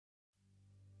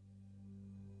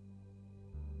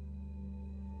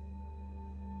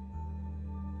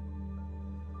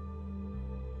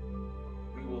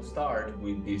start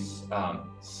with this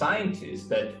scientist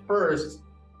that first,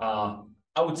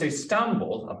 I would say,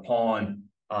 stumbled upon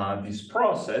this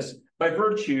process by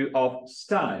virtue of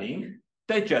studying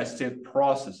digestive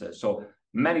processes. So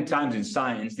many times in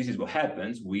science, this is what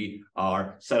happens. We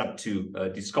are set up to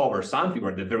discover something, or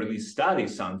at the very least study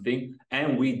something,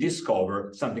 and we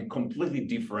discover something completely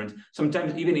different,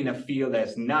 sometimes even in a field that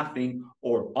has nothing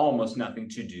or almost nothing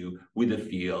to do with the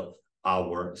field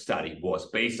our study was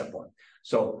based upon.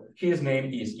 So his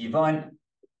name is Ivan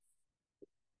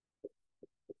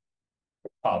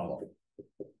Pavlov,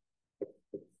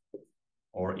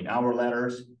 or in our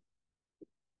letters,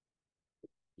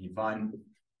 Ivan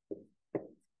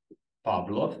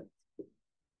Pavlov.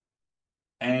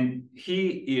 And he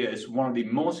is one of the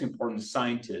most important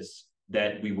scientists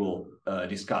that we will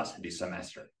discuss this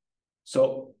semester.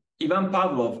 So Ivan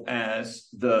Pavlov, as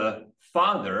the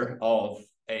father of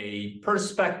a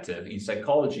perspective in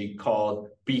psychology called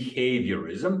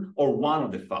behaviorism, or one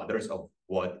of the fathers of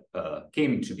what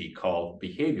came to be called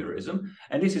behaviorism.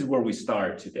 And this is where we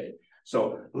start today.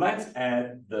 So let's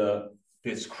add the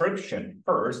description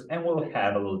first, and we'll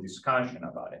have a little discussion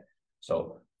about it.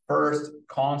 So first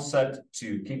concept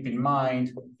to keep in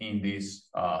mind in this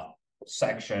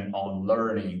section on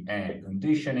learning and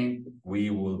conditioning, we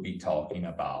will be talking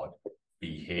about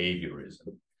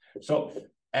behaviorism. So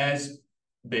as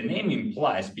the name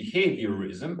implies,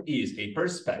 behaviorism is a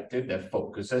perspective that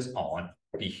focuses on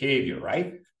behavior,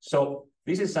 right? So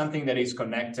this is something that is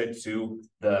connected to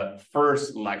the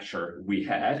first lecture we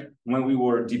had when we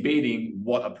were debating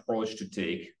what approach to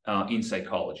take in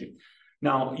psychology.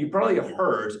 Now, you probably have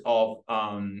heard of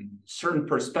certain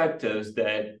perspectives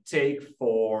that take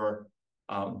for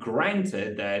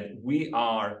granted that we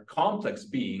are complex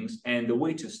beings, and the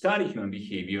way to study human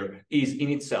behavior is in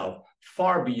itself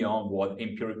far beyond what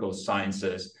empirical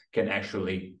sciences can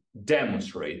actually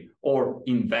demonstrate or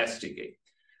investigate.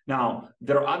 Now,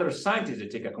 there are other scientists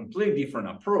that take a completely different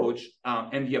approach,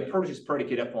 and the approach is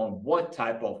predicated upon what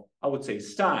type of, I would say,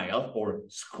 style or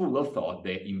school of thought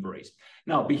they embrace.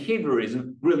 Now,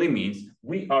 behaviorism really means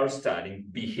we are studying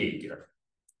behavior.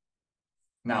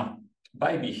 Now,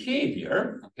 by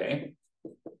behavior, okay,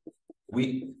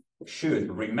 we should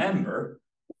remember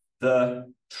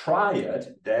the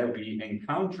triad that we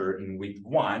encountered in week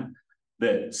one,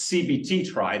 the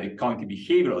CBT triad, the cognitive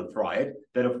behavioral triad,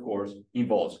 that of course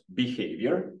involves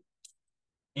behavior,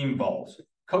 involves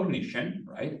cognition,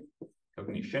 right?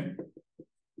 Cognition,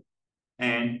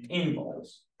 and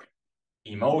involves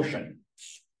emotion,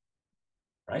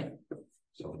 right?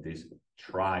 So this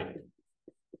triad,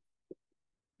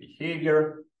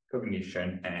 behavior,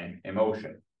 cognition, and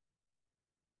emotion.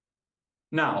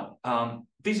 Now,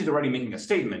 this is already making a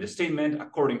statement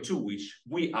according to which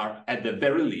we are at the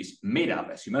very least made up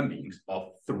as human beings of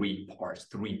three parts,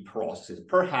 three processes,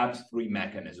 perhaps three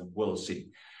mechanisms, we'll see.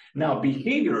 Now,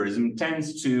 behaviorism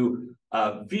tends to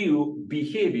view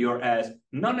behavior as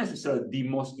not necessarily the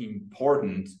most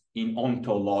important in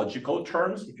ontological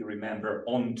terms. If you remember,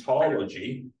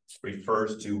 ontology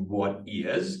refers to what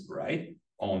is, right?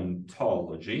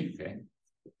 Ontology, okay,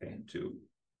 to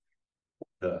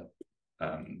the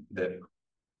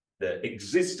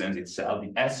existence itself,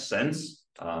 the essence,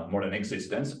 more than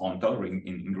existence, onto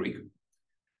in Greek.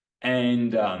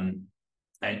 And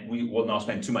we will not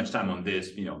spend too much time on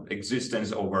this, you know,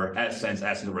 existence over essence,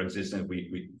 essence over existence.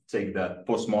 We take the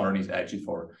postmodernist actually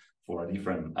for a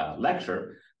different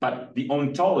lecture. But the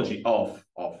ontology of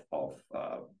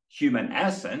human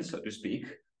essence, so to speak,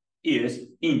 is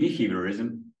in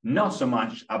behaviorism not so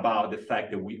much about the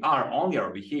fact that we are only our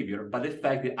behavior, but the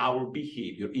fact that our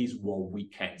behavior is what we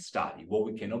can study, what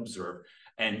we can observe,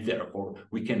 and therefore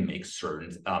we can make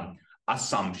certain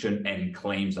assumptions and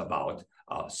claims about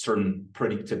certain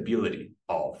predictability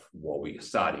of what we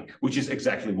study, which is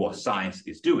exactly what science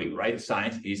is doing, right?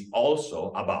 Science is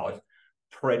also about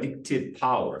predictive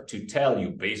power to tell you,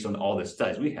 based on all the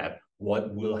studies we have,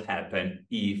 what will happen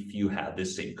if you have the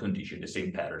same condition, the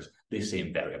same patterns, the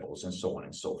same variables, and so on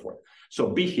and so forth.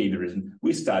 So behaviorism,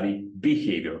 we study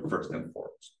behavior first and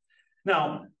foremost.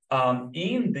 Now,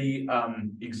 in the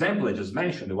example I just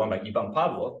mentioned, the one by Ivan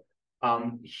Pavlov,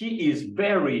 he is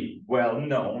very well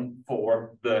known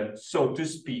for the, so to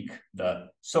speak, the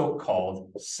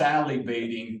so-called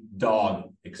salivating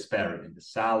dog experiment, the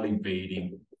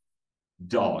salivating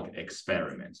dog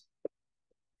experiment.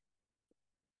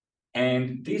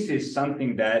 And this is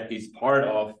something that is part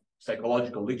of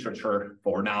psychological literature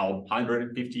for now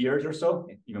 150 years or so,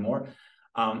 even more.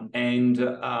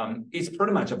 It's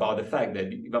pretty much about the fact that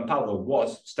Ivan Pavlov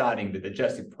was studying the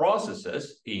digestive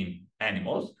processes in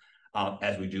animals,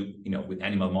 as we do, with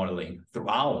animal modeling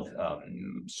throughout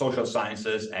social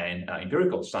sciences and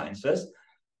empirical sciences,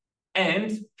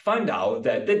 and find out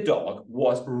that the dog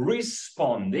was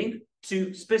responding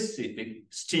to specific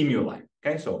stimuli.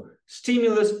 Okay, so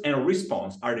stimulus and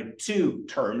response are the two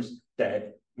terms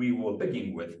that we will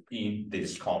begin with in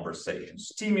this conversation.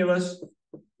 Stimulus,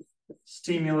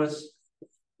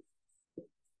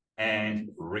 and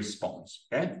response,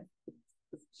 okay?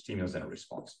 Stimulus and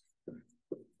response.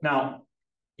 Now,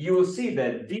 you will see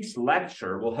that this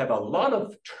lecture will have a lot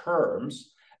of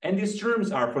terms, and these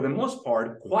terms are, for the most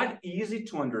part, quite easy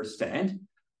to understand,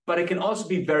 but it can also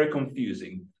be very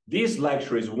confusing. This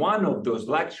lecture is one of those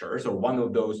lectures, or one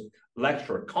of those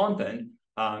lecture content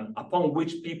upon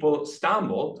which people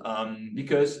stumble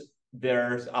because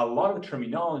there's a lot of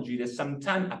terminology that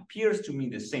sometimes appears to mean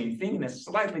the same thing in a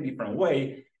slightly different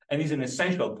way, and is an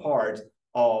essential part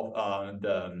of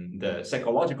the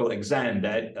psychological exam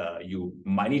that you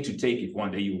might need to take if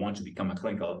one day you want to become a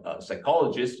clinical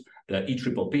psychologist, the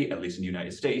EPPP, at least in the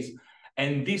United States.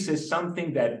 And this is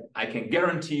something that I can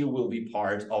guarantee you will be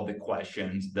part of the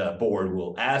questions the board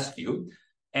will ask you.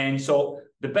 And so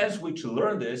the best way to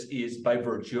learn this is by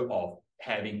virtue of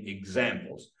having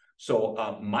examples. So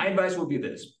my advice will be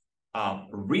this.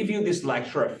 Review this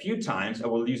lecture a few times. I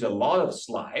will use a lot of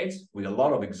slides with a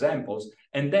lot of examples,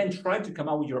 and then try to come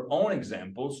up with your own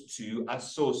examples to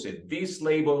associate this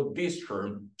label, this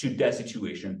term, to that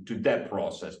situation, to that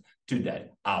process, to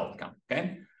that outcome,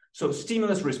 okay? So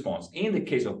stimulus response. In the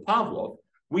case of Pavlov,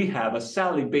 we have a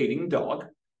salivating dog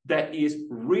that is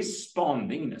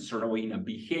responding in a certain way, in a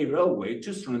behavioral way,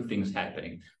 to certain things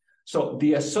happening. So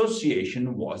the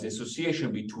association was the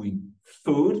association between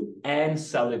food and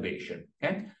salivation,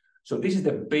 okay? So this is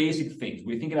the basic things.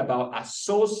 We're thinking about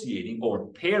associating or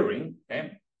pairing,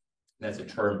 okay? That's a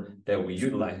term that we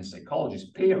utilize in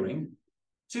psychology, pairing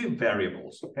two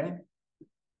variables, okay?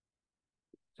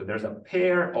 So there's a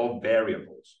pair of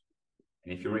variables.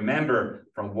 And if you remember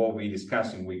from what we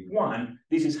discussed in week 1,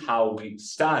 this is how we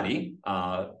study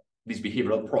these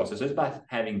behavioral processes, by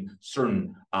having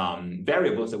certain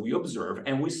variables that we observe,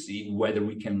 and we see whether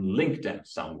we can link them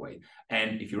some way.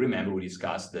 And if you remember, we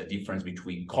discussed the difference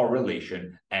between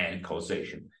correlation and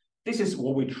causation. This is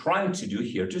what we're trying to do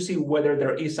here, to see whether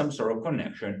there is some sort of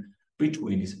connection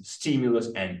between this stimulus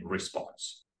and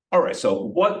response. All right, so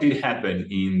what did happen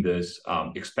in this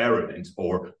experiment,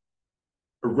 or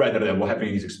rather than what happened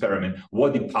in this experiment,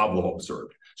 what did Pavlov observe?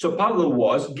 So Pavlov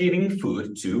was giving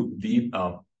food to the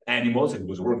animals that he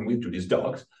was working with, to these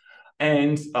dogs,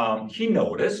 and he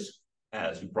noticed,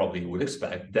 as you probably would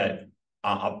expect, that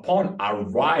upon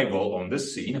arrival on the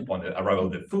scene, upon the arrival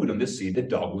of the food on the scene, the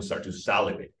dog would start to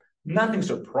salivate. Nothing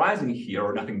surprising here,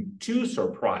 or nothing too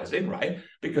surprising, right?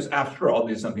 Because after all,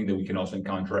 this is something that we can also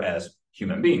encounter as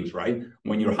human beings, right?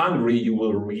 When you're hungry, you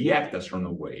will react a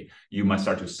certain way. You might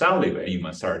start to salivate, you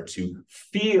might start to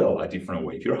feel a different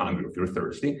way if you're hungry, if you're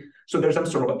thirsty. So there's some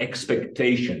sort of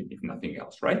expectation, if nothing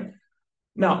else, right?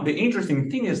 Now, the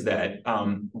interesting thing is that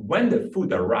when the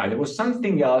food arrived, there was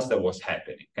something else that was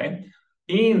happening, okay?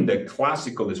 In the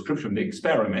classical description of the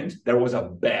experiment, there was a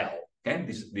bell, okay?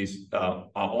 This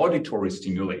auditory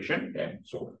stimulation, okay?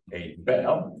 So a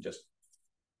bell, just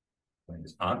putting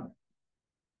this on.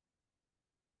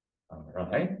 All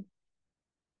right.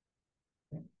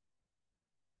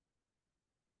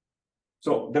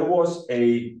 So there was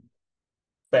a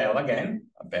bell again,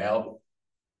 a bell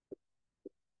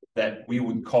that we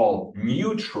would call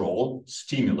neutral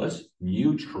stimulus,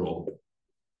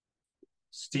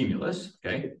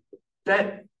 okay?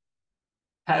 That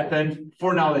happened,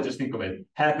 for now, let's just think of it,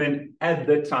 happened at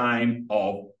the time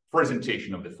of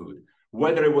presentation of the food.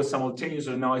 Whether it was simultaneous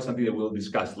or not is something that we'll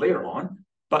discuss later on.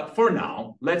 But for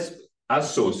now, let's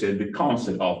associate the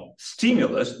concept of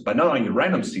stimulus, but not only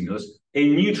random stimulus, a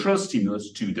neutral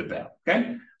stimulus to the bell,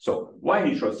 okay? So why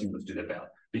neutral stimulus to the bell?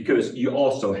 Because you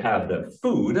also have the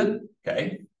food,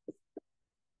 okay,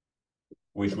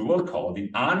 which we will call the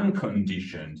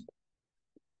unconditioned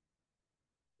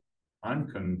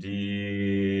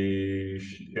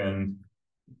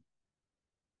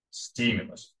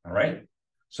stimulus, all right?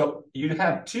 So you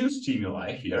have two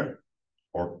stimuli here,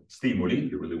 or stimuli, if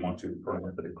you really want to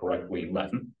pronounce it the correct way in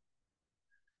Latin,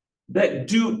 that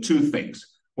do two things.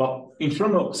 Well, in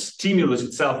terms of stimulus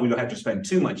itself, we don't have to spend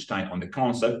too much time on the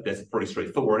concept. That's pretty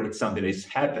straightforward. It's something that is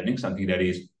happening, something that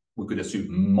is, we could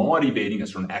assume, motivating a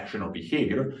certain action or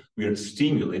behavior. We are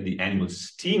stimulated, the animal is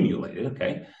stimulated,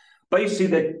 okay? But you see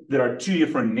that there are two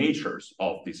different natures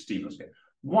of this stimulus. Okay?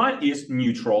 One is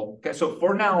neutral, okay? So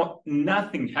for now,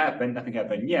 nothing happened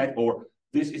yet, or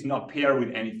this is not paired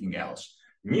with anything else.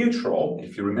 Neutral,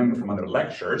 if you remember from other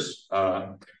lectures,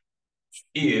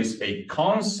 is a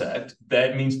concept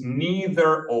that means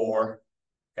neither or.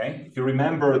 Okay, if you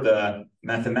remember the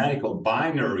mathematical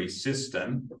binary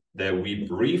system that we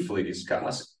briefly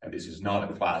discussed, and this is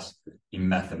not a class in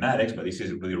mathematics, but this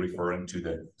is really referring to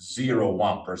the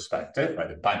 0-1 perspective, right?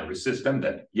 The binary system,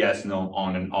 that yes, no,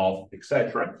 on and off,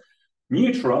 etc.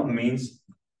 Neutral means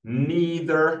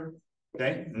neither,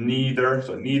 okay? Neither,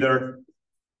 so neither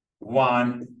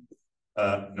 1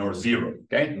 nor 0,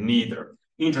 okay? Neither.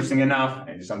 Interesting enough,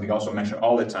 and it's something also mentioned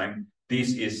all the time,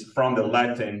 this is from the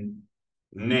Latin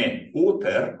ne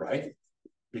uter, right?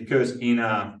 Because in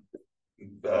a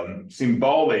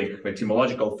symbolic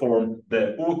etymological form,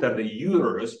 the uter, the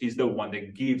uterus, is the one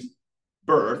that gives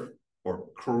birth or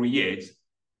creates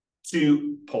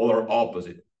two polar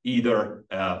opposite, either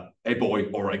a boy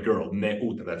or a girl. Ne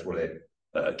uter, that's where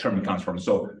the term comes from.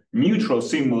 So neutral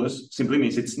stimulus simply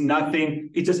means it's nothing,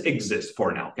 it just exists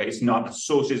for now, okay? It's not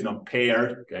associated, it's not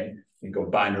paired, okay? You go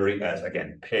binary as,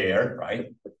 again, pair, right?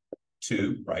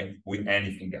 Two, right, with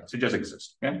anything else. It just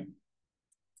exists, okay?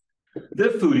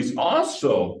 The food is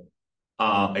also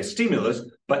a stimulus,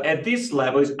 but at this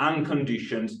level is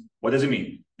unconditioned. What does it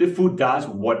mean? The food does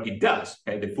what it does,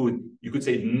 okay? The food, you could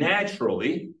say,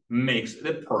 naturally makes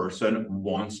the person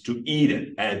wants to eat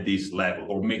it at this level,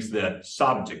 or makes the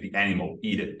subject, the animal,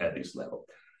 eat it at this level.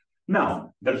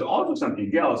 Now, there's also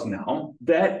something else now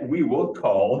that we will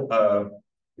call,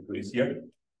 it is here,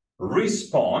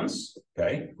 response,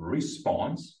 okay,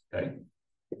 response, okay,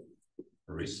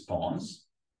 response,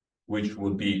 which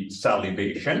would be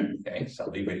salivation, okay,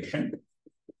 salivation.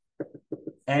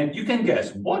 And you can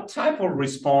guess, what type of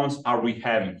response are we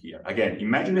having here? Again,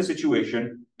 imagine a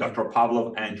situation, Dr.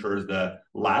 Pavlov enters the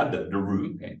lab, the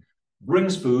room, okay,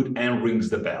 brings food and rings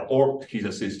the bell, or his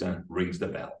assistant rings the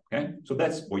bell, okay? So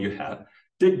that's what you have.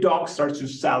 The dog starts to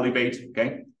salivate,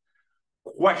 okay?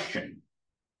 Question.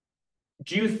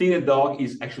 Do you think the dog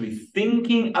is actually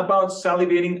thinking about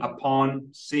salivating upon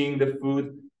seeing the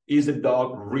food? Is the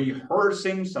dog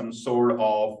rehearsing some sort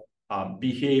of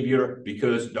behavior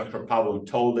because Dr. Pavlov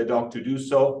told the dog to do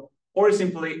so? Or is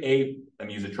simply a, let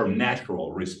me use the term,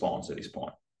 natural response at this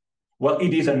point? Well,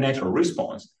 it is a natural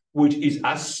response, which is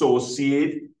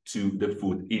associated to the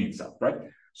food in itself, right?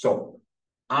 So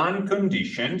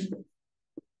unconditioned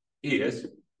is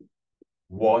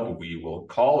what we will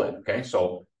call it, okay?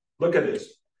 So look at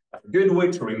this. A good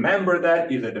way to remember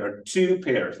that is that there are two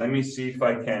pairs. Let me see if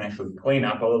I can actually clean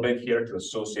up a little bit here to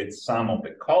associate some of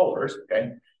the colors,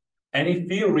 okay? And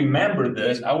if you remember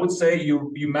this, I would say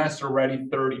you master already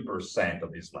 30%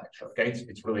 of this lecture, okay?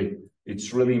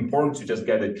 It's really important to just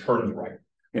get the terms right.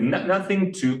 And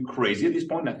nothing too crazy at this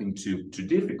point, nothing too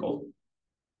difficult.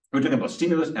 We're talking about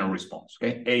stimulus and response,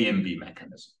 okay? A and B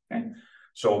mechanism, okay?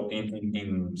 So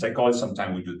in psychology,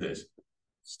 sometimes we do this.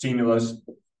 Stimulus,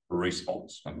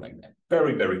 response, something like that.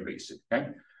 Very, very basic,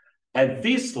 okay? At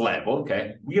this level,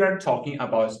 okay, we are talking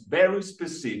about very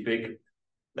specific,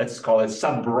 let's call it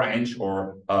sub-branch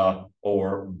or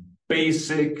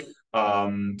basic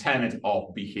tenet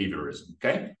of behaviorism,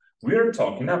 okay? We are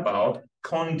talking about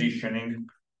conditioning.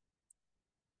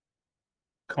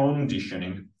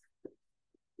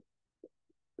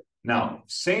 Now,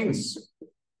 since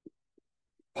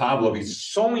Pavlov is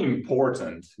so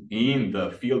important in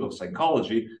the field of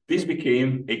psychology, this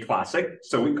became a classic.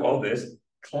 So we call this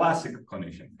classical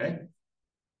conditioning, okay?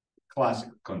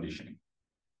 Classical conditioning.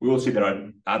 We will see there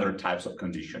are other types of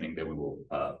conditioning that we will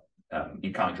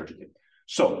encounter today.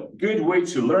 So good way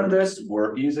to learn this.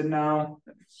 Where is it now?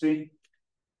 Let me see.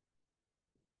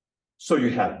 So you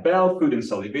have bell, food, and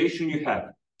salivation. You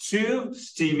have two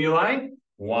stimuli,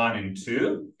 1 and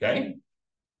 2, okay?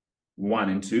 1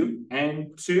 and 2,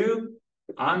 and two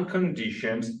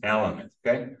unconditioned elements,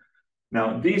 okay?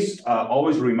 Now, this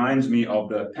always reminds me of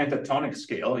the pentatonic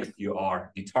scale. If you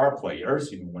are guitar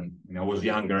players, when I was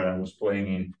younger and I was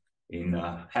playing in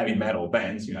heavy metal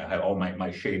bands, I had all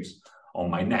my shapes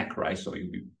on my neck, right? So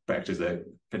you practice the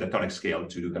pentatonic scale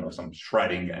to do kind of some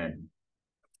shredding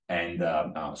and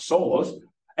solos.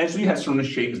 And so you have certain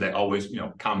shapes that always,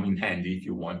 come in handy if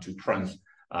you want to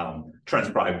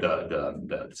transcribe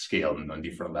the scale on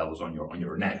different levels on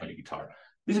your neck, on your guitar.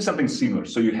 This is something similar.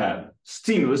 So you have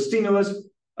stimulus,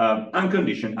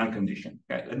 unconditioned,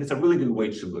 okay? And it's a really good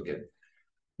way to look at it.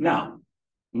 Now,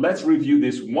 let's review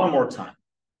this one more time.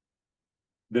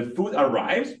 The food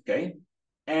arrives, okay?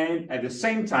 And at the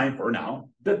same time, for now,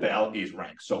 the bell is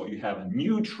rang. So you have a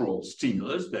neutral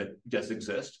stimulus that just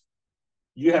exists.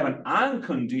 You have an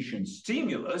unconditioned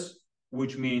stimulus,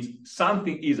 which means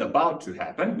something is about to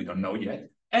happen. We don't know yet.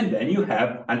 And then you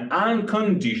have an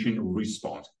unconditioned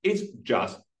response. It's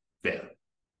just there.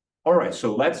 All right,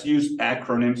 so let's use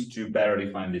acronyms to better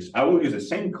define this. I will use the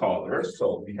same colors.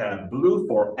 So we have blue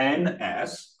for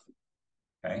NS,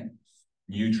 okay,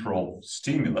 neutral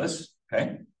stimulus,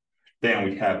 okay. Then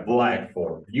we have black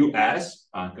for US,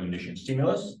 unconditioned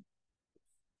stimulus,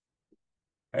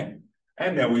 okay.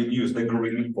 And then we use the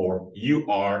green for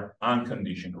UR,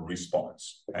 unconditioned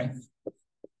response, okay.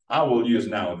 I will use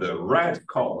now the red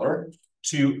color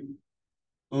to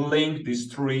link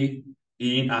these three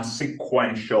in a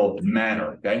sequential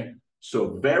manner, okay?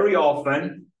 So very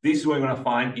often, this is what you're gonna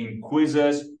find in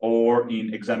quizzes or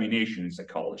in examination in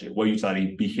psychology, where you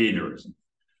study behaviorism.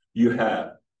 You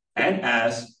have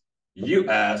NS,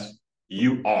 US,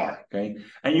 UR, okay?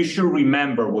 And you should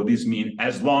remember what this means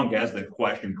as long as the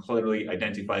question clearly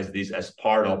identifies this as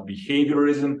part of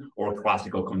behaviorism or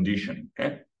classical conditioning,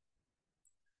 okay?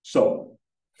 So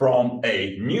from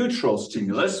a neutral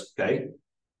stimulus, okay,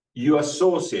 you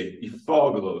associate a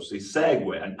phobos, a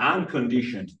segue, an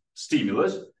unconditioned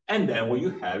stimulus, and then what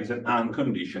you have is an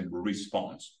unconditioned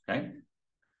response, okay?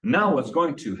 Now what's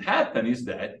going to happen is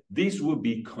that this will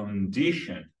be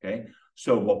conditioned, okay?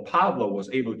 So what Pavlov was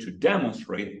able to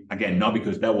demonstrate, again, not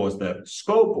because that was the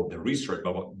scope of the research,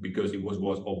 but because it was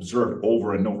observed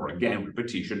over and over again,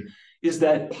 repetition, is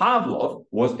that Pavlov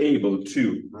was able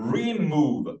to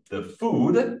remove the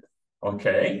food,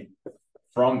 okay,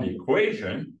 from the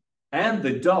equation, and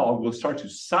the dog will start to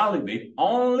salivate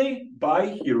only by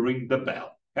hearing the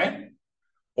bell, okay?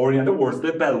 Or in other words,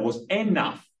 the bell was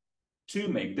enough to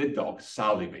make the dog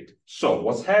salivate. So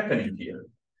what's happening here?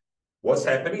 What's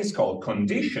happening is called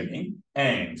conditioning,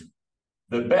 and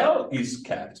the bell is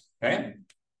kept, okay?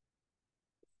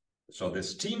 So the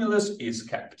stimulus is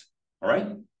kept, all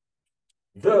right?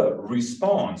 The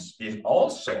response is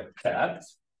also kept,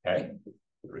 okay?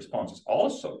 The response is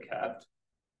also kept.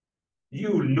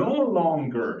 You no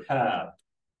longer have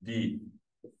the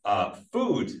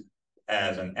food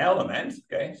as an element,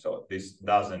 okay? So this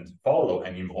doesn't follow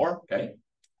anymore, okay?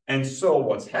 And so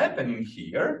what's happening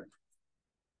here,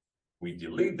 we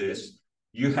delete this,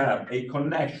 you have a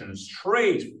connection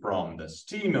straight from the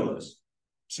stimulus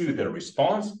to the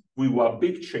response with a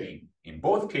big chain. In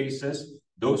both cases,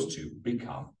 those two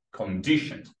become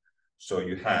conditioned. So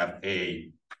you have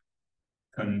a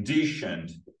conditioned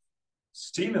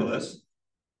stimulus,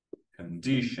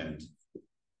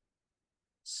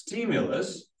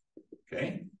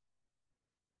 okay?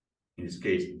 In this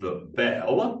case, the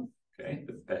bell, okay?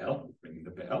 The bell, ring the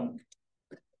bell.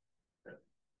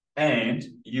 And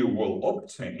you will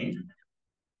obtain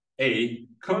a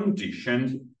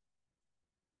conditioned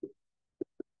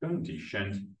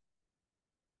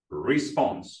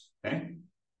response, okay?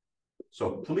 So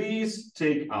please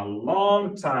take a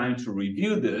long time to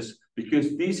review this,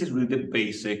 because this is really the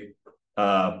basic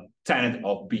tenet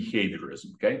of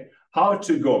behaviorism, okay? How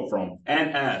to go from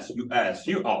NS, US,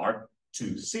 UR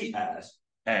to CS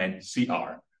and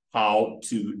CR. How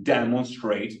to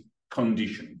demonstrate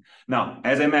conditioning. Now,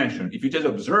 as I mentioned, if you just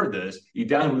observe this, it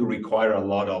doesn't really require a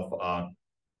lot of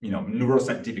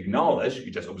neuroscientific knowledge. You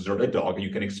just observe a dog and you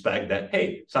can expect that,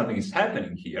 hey, something is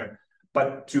happening here.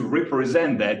 But to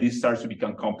represent that, this starts to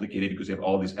become complicated because you have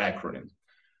all these acronyms.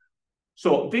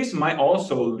 So this might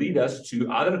also lead us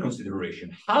to other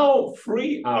consideration. How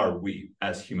free are we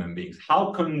as human beings?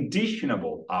 How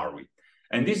conditionable are we?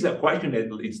 And this is a question that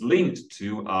is linked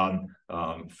to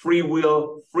free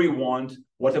will, free want,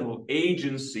 what type of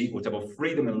agency, what type of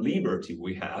freedom and liberty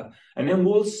we have. And then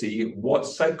we'll see what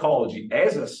psychology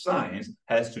as a science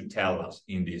has to tell us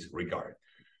in this regard.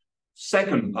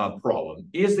 Second problem,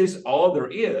 is this all there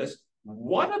is?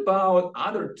 What about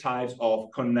other types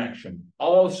of connection,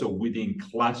 also within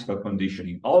classical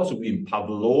conditioning, also within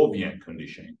Pavlovian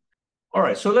conditioning? All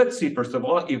right, so let's see, first of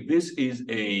all, if this is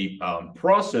a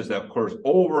process that occurs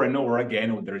over and over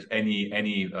again, or there's any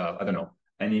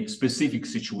specific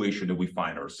situation that we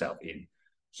find ourselves in.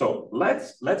 So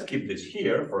let's keep this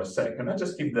here for a second. Let's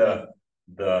just keep the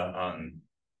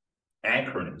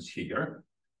acronyms here.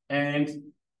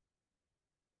 And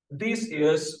this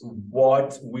is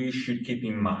what we should keep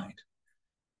in mind.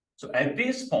 So at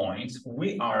this point,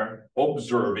 we are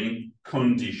observing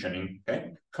conditioning,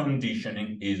 okay?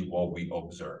 Conditioning is what we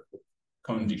observe,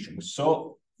 conditioning.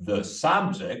 So the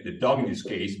subject, the dog in this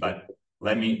case, but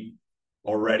let me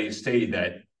already state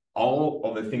that all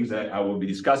of the things that I will be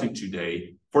discussing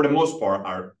today, for the most part,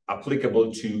 are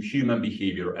applicable to human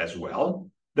behavior as well.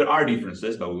 There are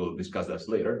differences, but we will discuss that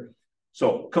later.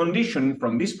 So conditioning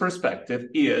from this perspective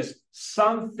is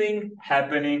something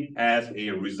happening as a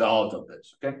result of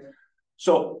this, okay?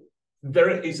 So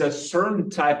there is a certain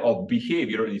type of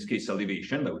behavior, in this case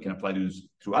salivation, that we can apply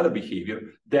to other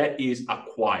behavior that is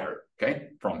acquired, okay,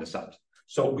 from the subject.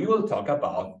 So we will talk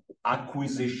about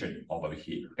acquisition of a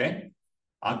behavior, okay?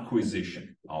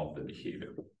 Acquisition of the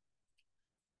behavior.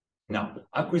 Now,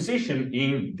 acquisition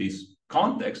in this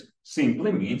context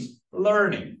simply means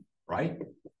learning, right?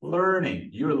 Learning.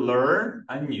 You learn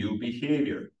a new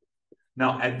behavior.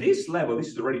 Now, at this level, this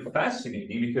is already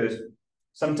fascinating because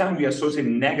sometimes we associate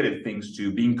negative things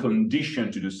to being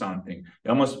conditioned to do something. It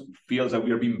almost feels like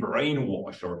we are being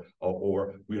brainwashed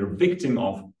or we are victim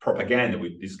of propaganda.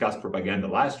 We discussed propaganda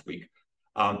last week.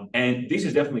 And this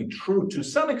is definitely true to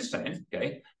some extent,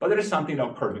 okay? But there is something that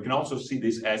occurs. We can also see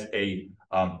this as a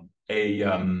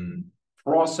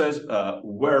process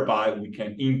whereby we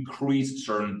can increase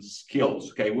certain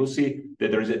skills, okay? We'll see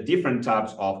that there is a different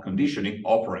types of conditioning,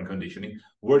 operant conditioning,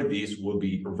 where this will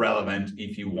be relevant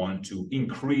if you want to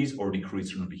increase or decrease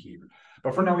certain behavior.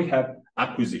 But for now, we have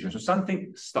acquisition. So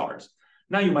something starts.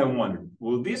 Now you might wonder,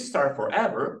 will this start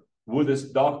forever? Will this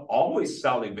dog always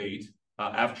salivate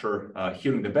after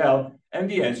hearing the bell? And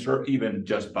the answer, even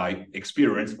just by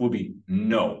experience, will be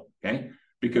no, okay?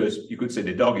 Because you could say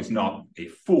the dog is not a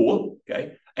fool,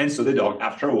 okay? And so the dog,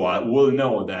 after a while, will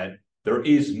know that there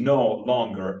is no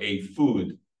longer a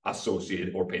food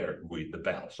associated or paired with the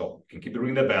bell. So you can keep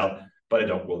ringing the bell, but the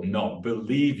dog will not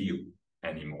believe you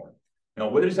anymore. Now,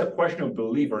 whether it's a question of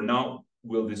belief or not,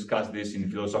 we'll discuss this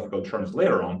in philosophical terms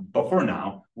later on. But for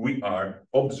now, we are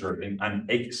observing an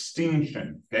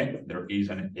extinction, okay? There is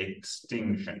an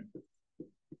extinction,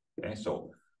 okay? So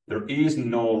there is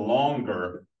no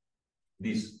longer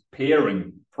this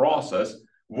pairing process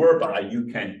whereby you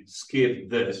can skip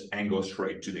this and go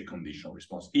straight to the conditional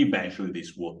response. Eventually,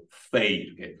 this will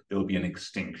fade, okay? There will be an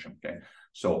extinction, okay?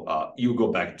 So you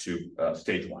go back to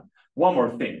stage one. One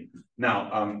more thing.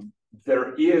 Now,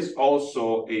 there is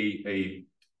also a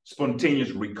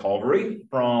spontaneous recovery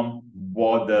from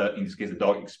what, in this case, the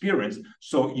dog experienced.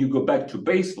 So you go back to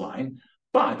baseline.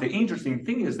 But the interesting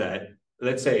thing is that,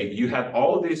 let's say you have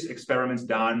all these experiments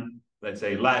done, let's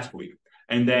say last week,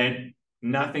 and then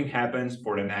nothing happens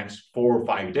for the next 4 or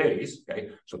 5 days, okay?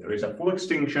 So there is a full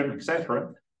extinction,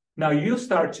 etc. Now you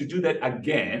start to do that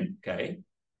again, okay?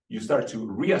 You start to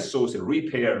reassociate,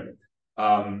 repair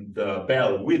the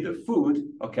bell with the food,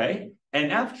 okay?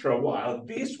 And after a while,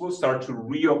 this will start to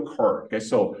reoccur, okay?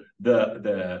 So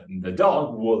the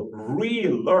dog will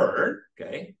relearn,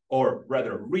 okay? Or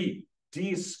rather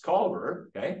rediscover,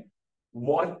 okay?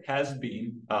 What has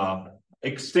been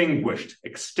extinct,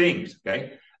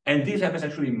 okay? And this happens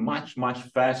actually much, much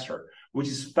faster, which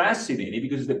is fascinating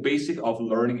because it's the basic of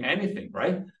learning anything,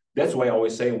 right? That's why I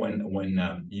always say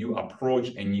when you approach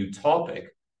a new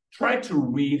topic, try to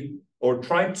read or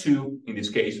try to, in this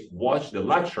case, watch the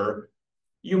lecture.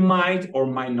 You might or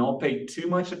might not pay too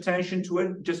much attention to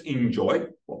it, just enjoy it,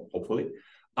 well, hopefully.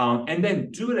 And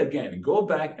then do it again, go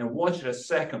back and watch it a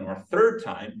second or a third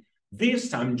time, this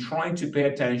time trying to pay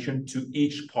attention to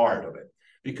each part of it,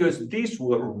 because this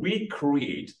will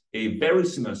recreate a very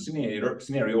similar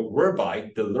scenario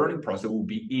whereby the learning process will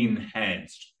be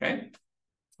enhanced, okay?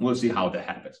 We'll see how that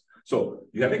happens. So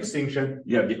you have extinction,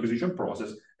 you have the acquisition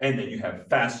process, and then you have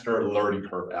faster learning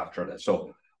curve after that.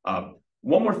 So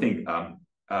one more thing,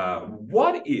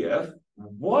 what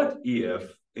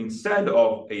if instead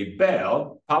of a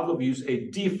bell, Pavlov used a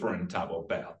different type of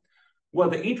bell? Well,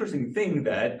 the interesting thing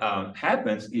that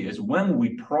happens is when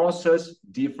we process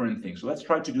different things. So let's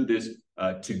try to do this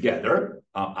together.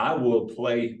 I will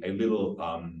play a little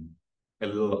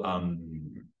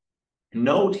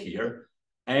note here,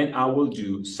 and I will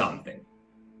do something.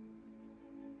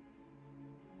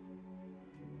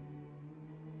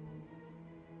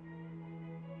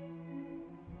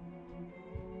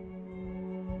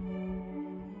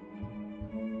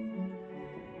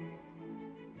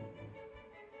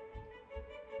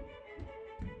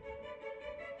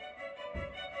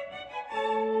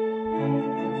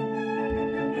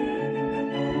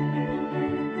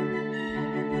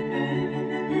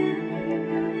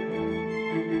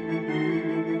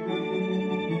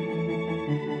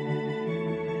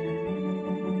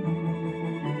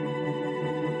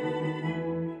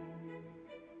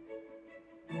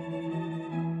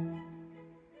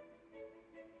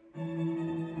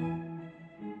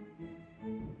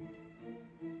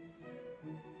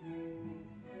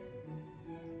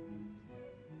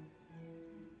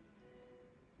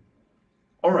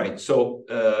 All right, so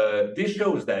this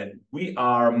shows that we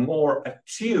are more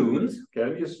attuned, okay,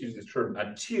 let me just use this term,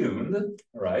 attuned,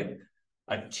 all right,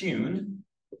 attuned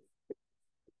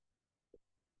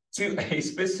to a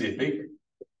specific,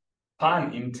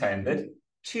 pun intended,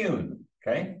 tune,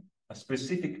 okay? a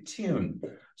specific tune.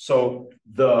 So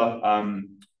the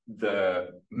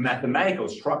mathematical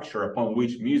structure upon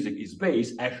which music is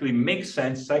based actually makes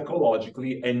sense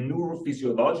psychologically and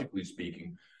neurophysiologically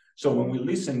speaking. So when we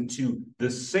listen to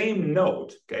the same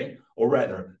note, okay, or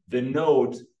rather the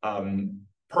note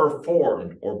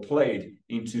performed or played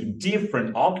into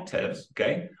different octaves,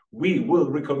 okay, we will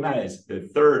recognize the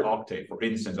third octave, for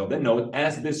instance, of the note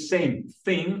as the same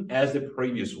thing as the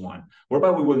previous one, whereby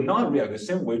we will not react the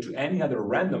same way to any other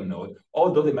random note,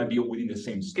 although they might be within the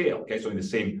same scale, okay, so in the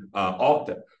same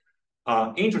octave.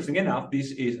 Interesting enough,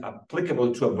 this is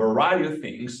applicable to a variety of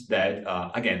things that,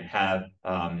 again, have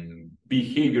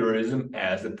behaviorism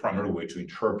as the primary way to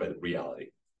interpret reality.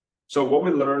 So what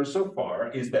we learned so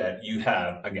far is that you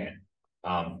have, again,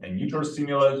 a neutral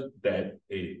stimulus that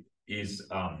is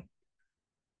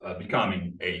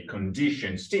becoming a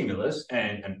conditioned stimulus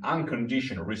and an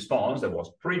unconditioned response that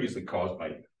was previously caused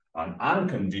by an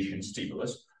unconditioned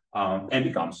stimulus and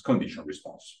becomes conditioned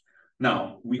response.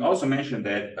 Now, we also mentioned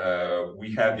that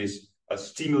we have this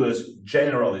stimulus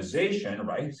generalization,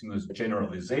 right? Stimulus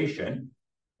generalization,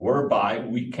 whereby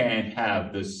we can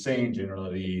have the same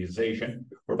generalization,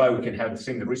 whereby we can have the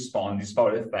same response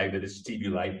despite the fact that the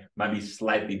stimuli might be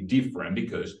slightly different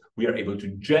because we are able to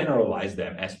generalize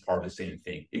them as part of the same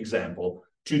thing. Example,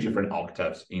 two different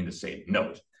octaves in the same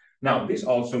note. Now, this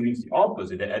also means the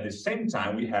opposite, that at the same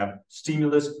time we have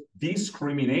stimulus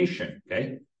discrimination,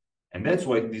 okay? And that's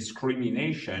why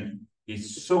discrimination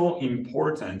is so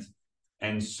important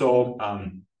and so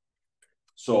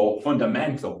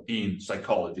fundamental in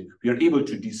psychology. We are able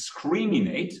to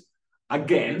discriminate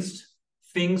against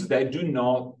things that do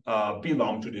not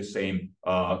belong to the same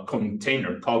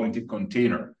container, cognitive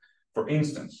container. For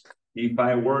instance, if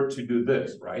I were to do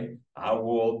this, right, I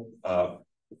will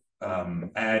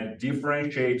add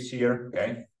different shapes here,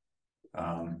 okay,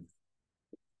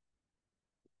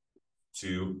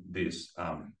 to this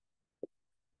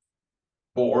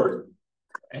board,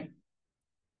 okay.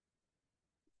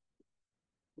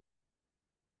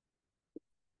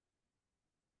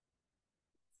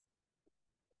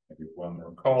 Maybe one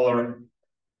more color,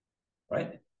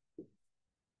 right?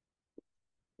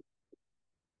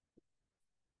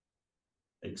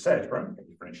 Etc.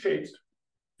 Different shapes.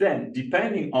 Then,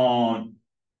 depending on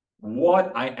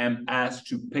what I am asked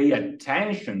to pay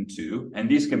attention to, and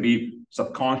this can be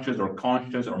subconscious or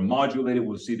conscious or modulated,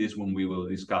 we'll see this when we will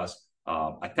discuss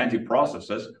attentive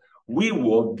processes, we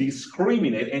will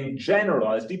discriminate and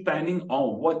generalize depending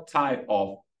on what type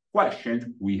of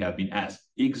question we have been asked.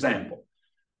 Example,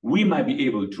 we might be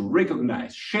able to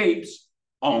recognize shapes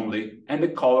only, and the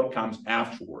color comes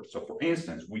afterwards. So for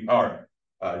instance, we are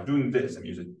doing this, I'm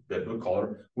using the blue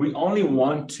color, we only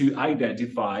want to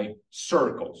identify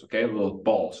circles, okay, little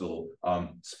balls, little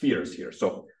spheres here.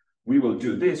 So we will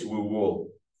do this, we will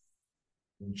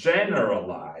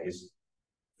generalize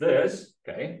this,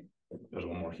 okay, there's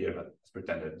one more here, but let's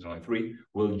pretend that there's only three.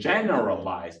 We'll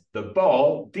generalize the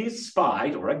ball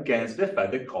despite or against the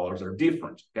fact that colors are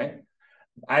different, okay?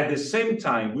 At the same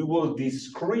time, we will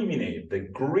discriminate the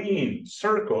green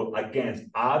circle against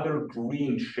other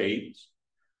green shapes.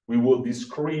 We will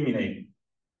discriminate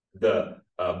the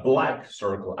black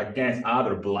circle against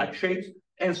other black shapes,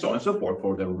 and so on and so forth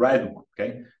for the red one,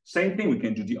 okay? Same thing, we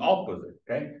can do the opposite,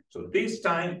 okay? So this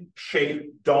time,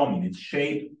 shape dominates,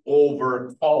 shape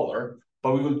over color,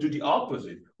 but we will do the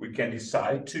opposite. We can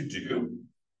decide to do,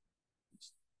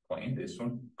 plain this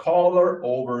one, color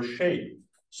over shape.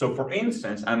 So for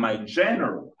instance, I might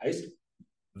generalize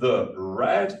the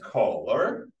red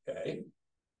color, okay?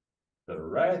 The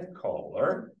red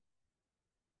color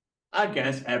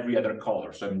against every other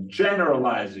color. So I'm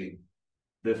generalizing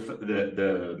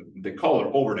the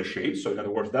color over the shape. So in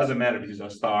other words, doesn't matter if this is a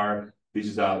star, this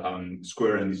is a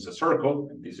square, and this is a circle,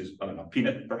 and this is, I don't know,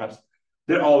 peanut perhaps.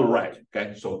 They're all red,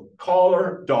 okay? So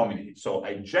color dominates. So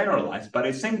I generalize, but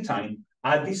at the same time,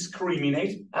 I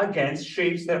discriminate against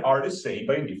shapes that are the same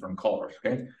but in different colors,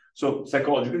 okay? So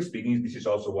psychologically speaking, this is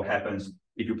also what happens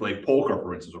if you play poker,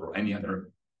 for instance, or any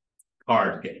other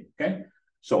card game, okay?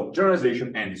 So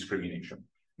generalization and discrimination.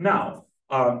 Now,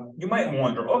 you might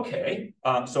wonder, okay,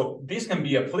 so this can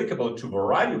be applicable to a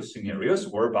variety of scenarios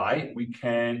whereby we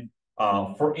can,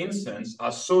 for instance,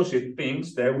 associate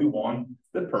things that we want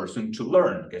the person to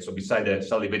learn. Okay, so beside the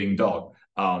salivating dog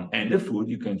and the food,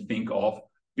 you can think of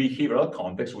behavioral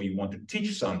context where you want to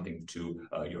teach something to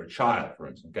your child, for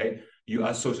instance, okay? You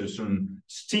associate certain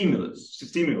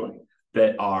stimuli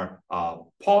that are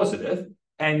positive,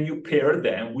 and you pair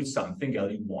them with something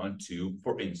else you want to,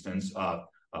 for instance,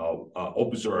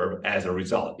 observe as a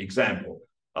result. Example,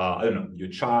 I don't know, your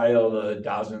child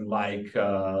doesn't like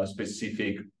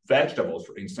specific vegetables,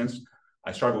 for instance.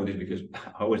 I struggle with it because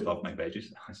I always love my veggies,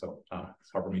 so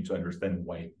it's hard for me to understand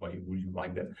why would you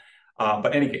like that.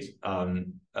 But in any case,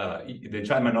 the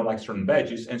child might not like certain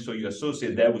veggies, and so you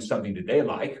associate that with something that they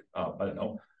like. I don't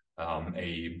know,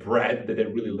 a bread that they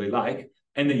really like,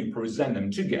 and then you present them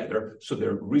together, so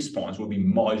their response will be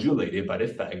modulated by the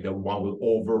fact that one will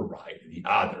override the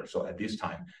other. So at this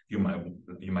time, you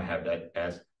might have that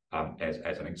as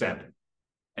an example,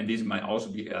 and this might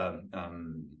also be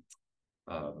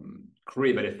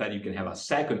created by the fact you can have a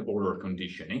second order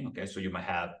conditioning. Okay, so you might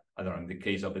have, I don't know, in the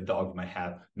case of the dog, you might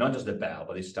have not just the bell,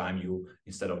 but this time you,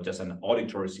 instead of just an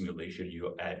auditory simulation,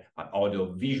 you add an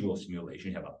audio visual simulation.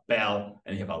 You have a bell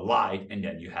and you have a light, and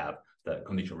then you have the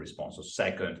conditional response, so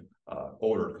second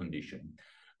order conditioning.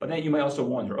 But then you might also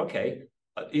wonder, okay,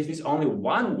 is this only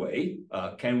one way?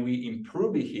 Can we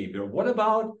improve behavior? What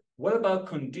about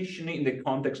conditioning in the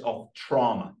context of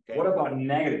trauma? Okay? What about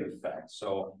negative effects?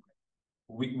 So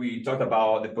we talked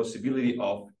about the possibility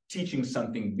of teaching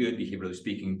something good, behaviorally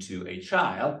speaking, to a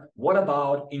child. What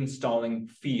about installing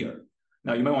fear?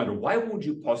 Now, you might wonder, why would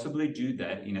you possibly do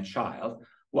that in a child?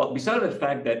 Well, besides the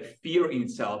fact that fear in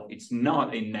itself, it's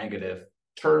not a negative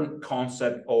term,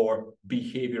 concept, or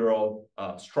behavioral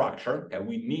structure. Okay?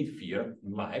 We need fear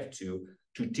in life to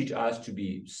teach us to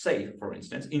be safe, for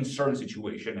instance, in certain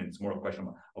situations, and it's more a question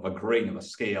of a grain of a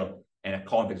scale and a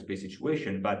context-based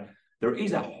situation. But there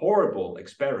is a horrible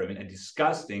experiment, a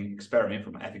disgusting experiment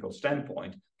from an ethical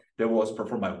standpoint, that was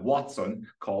performed by Watson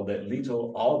called the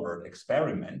Little Albert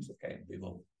experiment. Okay,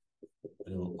 little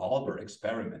Albert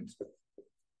experiment,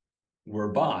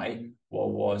 whereby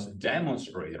what was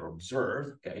demonstrated or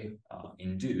observed, okay,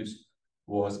 induced,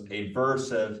 was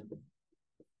aversive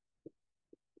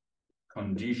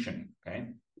conditioning. Okay,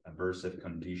 aversive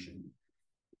conditioning.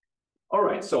 All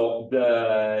right, so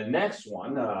the next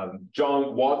one,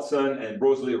 John Watson and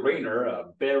Rosalie Rayner,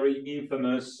 a very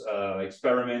infamous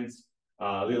experiment,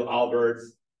 Little Albert.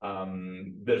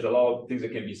 There's a lot of things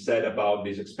that can be said about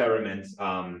these experiments.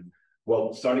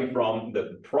 Well, starting from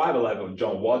the private life of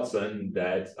John Watson,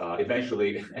 that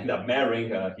eventually ended up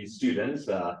marrying his students,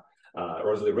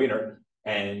 Rosalie Rayner,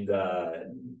 and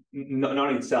not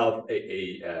in itself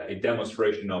a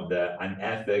demonstration of the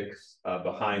unethics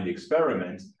behind the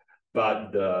experiment,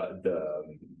 but the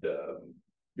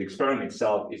experiment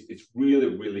itself is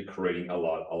really creating a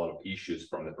lot of issues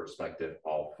from the perspective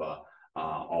of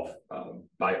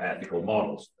bioethical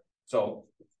models. So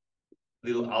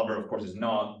Little Albert, of course, is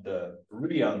not the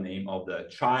real name of the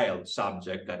child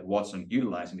subject that Watson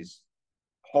utilized in this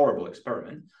horrible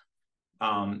experiment.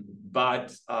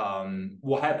 But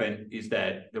what happened is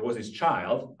that there was this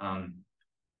child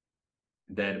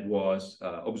that was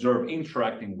observed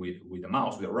interacting with a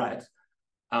mouse, with a rat,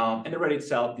 and the rat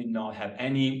itself did not have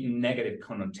any negative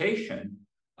connotation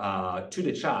to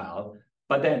the child.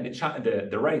 But then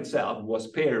the rat itself was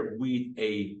paired with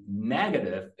a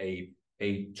negative, a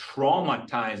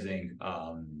traumatizing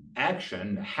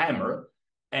action, the hammer,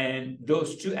 and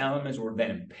those two elements were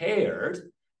then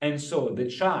paired, and so the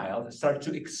child started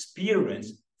to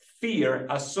experience fear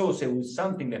associated with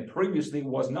something that previously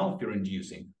was not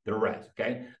fear-inducing, the rat.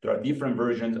 Okay, there are different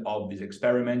versions of this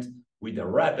experiment with the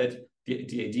rabbit.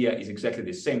 The idea is exactly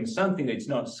the same. Something that's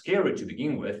not scary to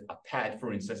begin with, a pet,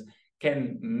 for instance,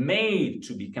 can made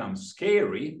to become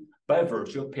scary by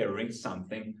virtue of pairing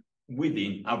something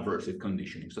within aversive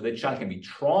conditioning. So the child can be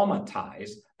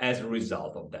traumatized as a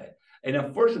result of that. And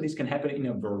unfortunately, this can happen in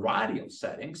a variety of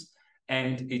settings,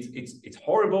 and it's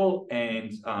horrible.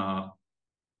 And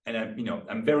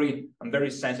I'm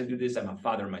very sensitive to this. I'm a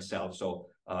father myself, so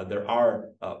there are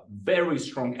very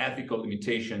strong ethical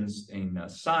limitations in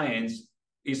science,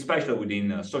 especially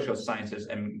within social sciences,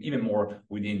 and even more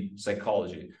within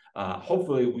psychology.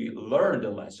 Hopefully, we learned the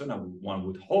lesson, and one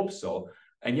would hope so.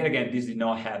 And yet again, this did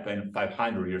not happen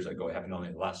 500 years ago. It happened only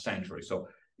in the last century. So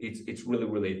it's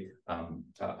really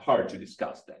hard to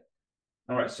discuss that.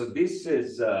 All right, so this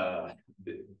is the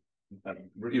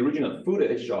original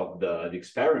footage of the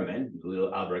experiment, the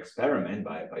Little Albert experiment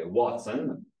by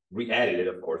Watson, re-edited,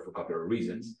 of course, for copyright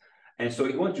reasons. And so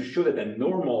he wanted to show that a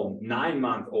normal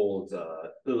 9-month-old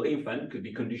little infant could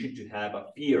be conditioned to have a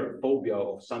fear, a phobia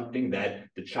of something that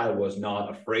the child was not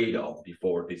afraid of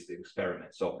before this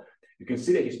experiment. So you can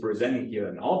see that he's presenting here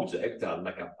an object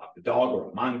like a dog or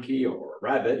a monkey or a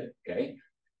rabbit, okay?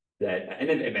 And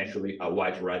then eventually a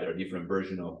white rat, or a different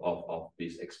version of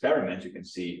this experiment. You can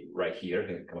see right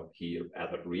here, here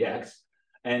Albert reacts.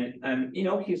 And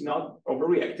he's not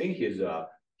overreacting.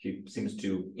 He seems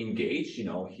to engage,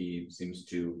 he seems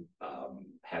to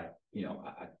have,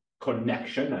 a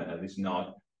connection, at least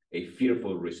not a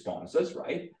fearful responses,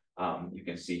 right? You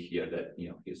can see here that, you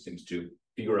know, he seems to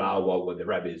figure out what the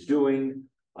rabbit is doing,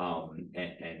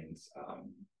 and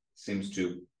seems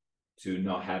to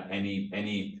not have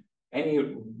any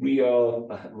real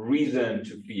reason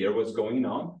to fear what's going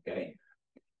on, okay?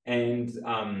 And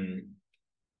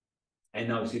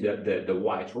now you see the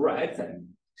white rat, and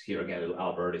here again, little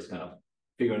Albert is kind of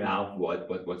figuring out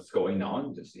what's going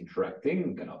on, just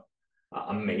interacting, kind of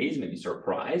amazed, maybe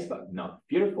surprised, but not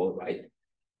fearful, right?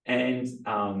 And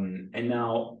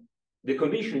now the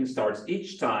conditioning starts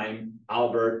each time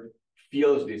Albert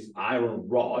feels this iron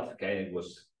rod. Okay, he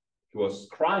was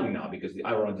crying now because the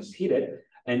iron rod just hit it,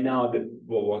 and now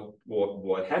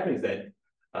what happens is that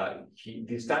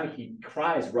this time he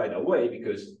cries right away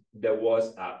because there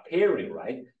was a pairing,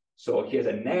 right? So he has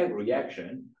a negative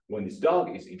reaction when this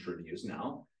dog is introduced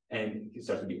now, and he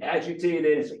starts to be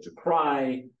agitated, he starts to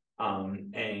cry.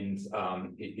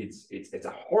 It's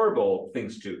a horrible thing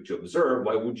to observe.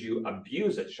 Why would you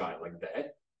abuse a child like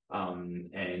that?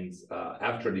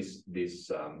 After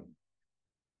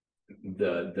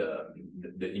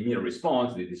the immune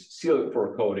response, this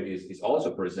silk-fur coat is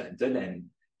also presented, and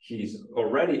he's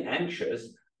already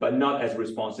anxious, but not as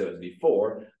responsive as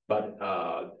before. But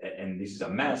and this is a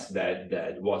mask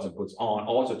that Watson puts on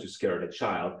also to scare the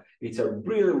child. It's a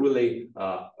really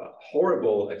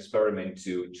horrible experiment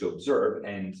to observe,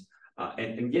 and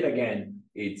yet again,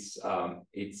 it's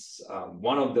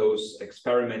one of those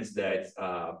experiments that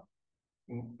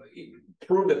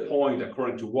proved the point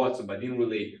according to Watson, but didn't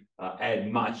really add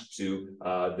much to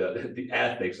the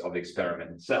ethics of the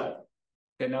experiment itself.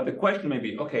 Okay, now the question may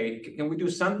be, okay, can we do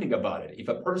something about it? If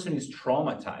a person is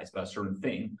traumatized by a certain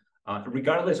thing,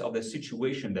 regardless of the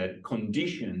situation that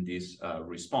conditioned this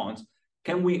response,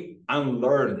 can we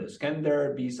unlearn this? Can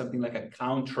there be something like a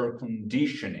counter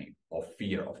conditioning of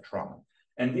fear of trauma?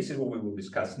 And this is what we will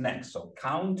discuss next. So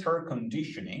counter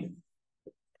conditioning,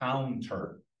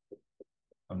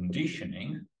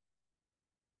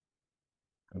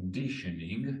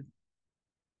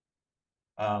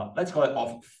 let's call it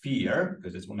of fear,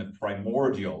 because it's one of the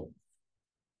primordial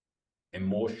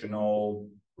emotional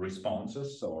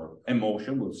responses or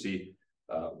emotion. We'll see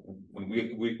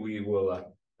we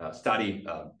will study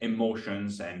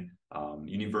emotions and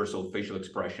universal facial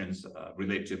expressions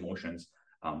related to emotions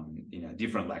in a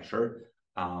different lecture.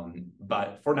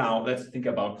 But for now, let's think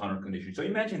about counter conditioning. So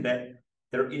imagine that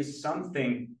there is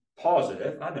something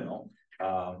positive. I don't know.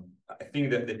 I think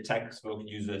that the textbook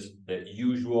uses the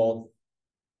usual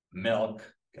milk.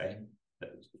 Okay,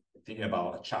 thinking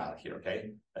about a child here.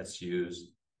 Okay, let's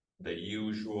use the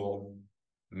usual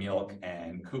milk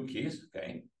and cookies.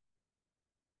 Okay,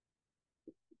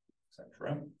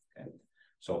 etc. Okay,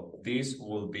 so these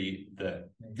will be the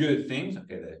good things.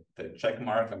 Okay, the check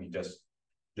mark. Let me just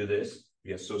do this.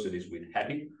 We associate this with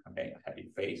happy. Okay, a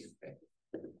happy face. Okay,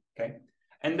 okay,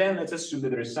 and then let's assume that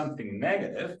there is something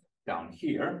negative down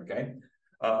here. Okay,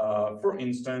 for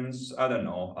instance, I don't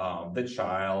know. The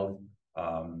child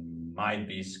might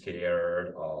be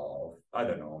scared of, I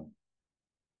don't know.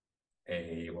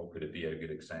 What could it be a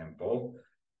good example?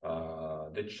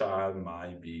 The child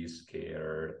might be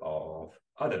scared of,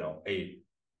 I don't know, a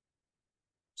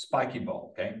spiky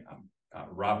ball, okay? A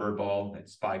rubber ball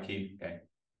that's spiky, okay?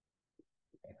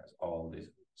 It has all these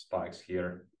spikes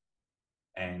here.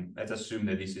 And let's assume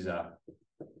that this is a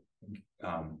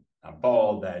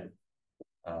ball that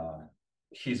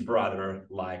his brother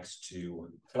likes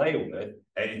to play with,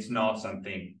 and it's not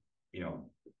something, you know,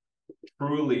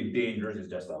 truly dangerous. It's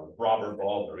just a rubber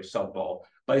ball or a soft ball,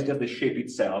 but it's just the shape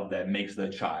itself that makes the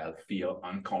child feel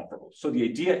uncomfortable. So the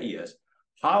idea is,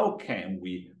 how can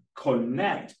we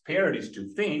pair these two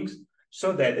things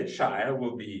so that the child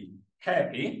will be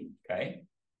happy, okay?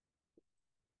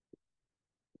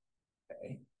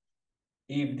 Okay.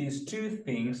 If these two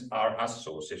things are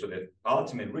associated, so the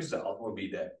ultimate result will be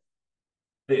that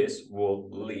this will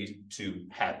lead to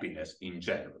happiness in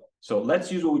general. So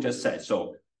let's use what we just said.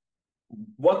 So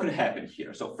what could happen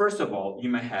here? So first of all, you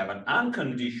may have an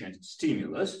unconditioned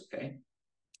stimulus, okay?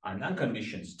 An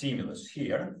unconditioned stimulus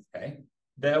here, okay?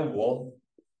 That will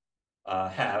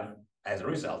have, as a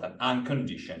result, an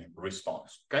unconditioned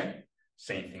response, okay?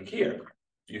 Same thing here.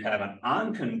 You have an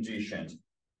unconditioned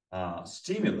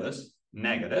stimulus,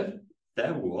 negative,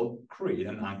 that will create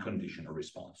an unconditioned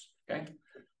response, okay?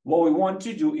 What we want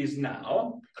to do is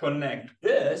now connect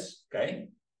this, okay,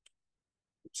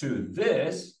 to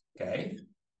this, okay,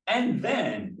 and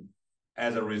then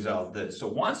as a result this. So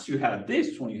once you have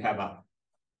this, when you have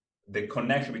the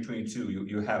connection between the two,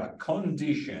 you have a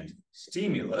conditioned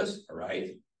stimulus,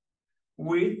 right,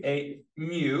 with a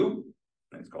mu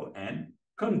it's called an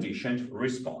conditioned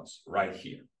response right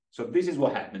here. So this is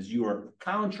what happens. You are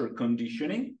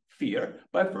counter-conditioning fear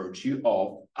by virtue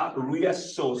of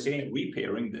reassociating,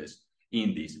 repairing this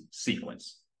in this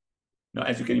sequence. Now,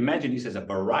 as you can imagine, this has a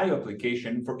variety of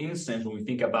application. For instance, when we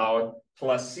think about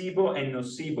placebo and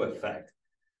nocebo effect,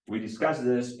 we discussed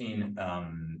this in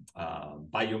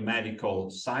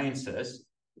biomedical sciences,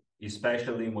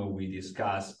 especially when we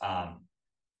discuss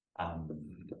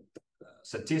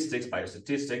statistics,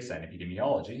 biostatistics, and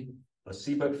epidemiology,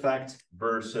 placebo effect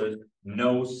versus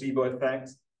nocebo effect.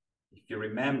 If you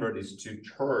remember, these two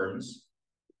terms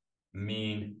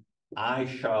mean I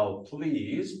shall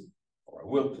please, or I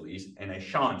will please, and I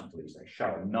shan't please, I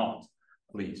shall not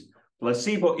please.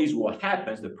 Placebo is what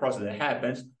happens, the process that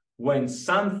happens when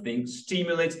something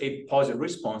stimulates a positive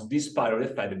response, despite the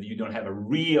fact that you don't have a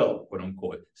real, quote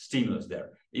unquote, stimulus there.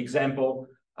 Example,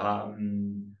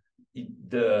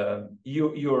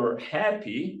 you're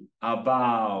happy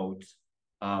about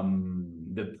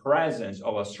the presence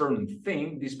of a certain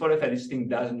thing, despite the fact this thing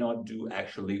does not do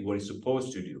actually what it's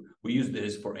supposed to do. We use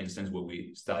this, for instance, when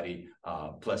we study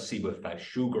placebo effect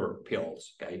sugar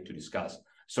pills, okay,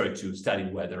 to study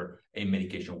whether a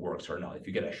medication works or not. If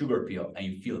you get a sugar pill and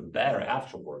you feel better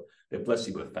afterward, the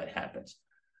placebo effect happens.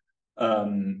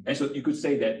 And so you could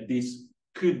say that this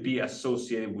could be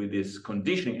associated with this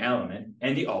conditioning element,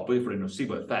 and the opposite for the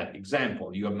nocebo effect.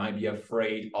 Example, you might be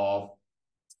afraid of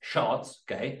shots,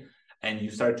 okay? And you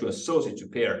start to associate, to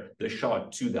pair the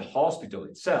shot to the hospital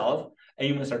itself, and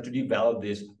you will start to develop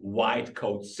this white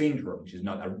coat syndrome, which is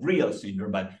not a real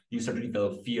syndrome, but you start to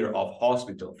develop fear of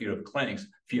hospital, fear of clinics,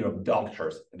 fear of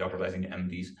doctors as in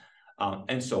MDs.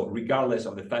 And so regardless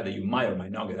of the fact that you might or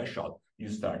might not get a shot, you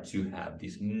start to have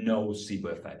this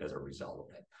nocebo effect as a result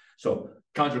of it. So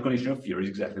counter-conditioning of fear is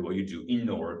exactly what you do in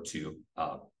order to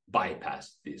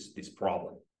bypass this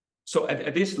problem. So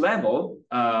at this level,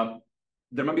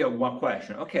 there might be one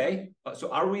question. Okay,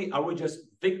 so are we just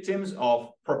victims of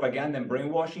propaganda and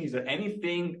brainwashing? Is there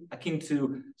anything akin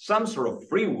to some sort of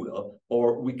free will,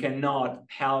 or we cannot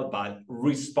help but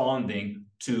responding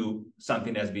to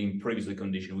something that's been previously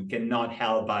conditioned? We cannot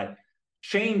help by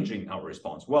changing our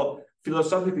response. Well,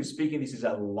 philosophically speaking, this is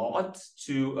a lot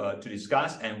to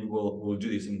discuss, and we'll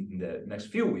do this in the next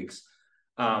few weeks.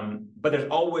 But there's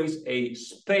always a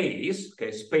space,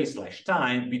 okay,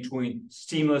 space/time between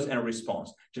stimulus and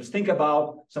response. Just think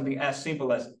about something as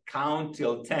simple as count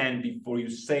till 10 before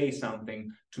you say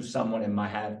something to someone that might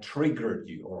have triggered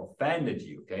you or offended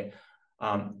you, okay?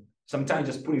 Sometimes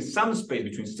just putting some space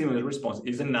between stimulus and response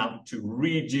is enough to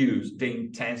reduce the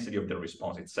intensity of the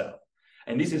response itself.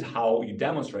 And this is how you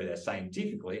demonstrate that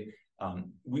scientifically.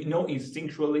 We know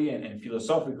instinctually and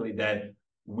philosophically that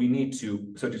we need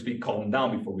to, so to speak, calm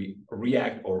down before we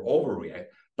react or overreact.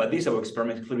 But these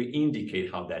experiments clearly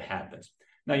indicate how that happens.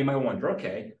 Now, you might wonder,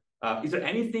 okay, is there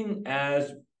anything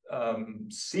as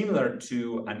similar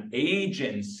to an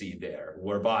agency there,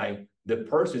 whereby the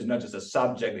person is not just a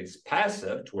subject that's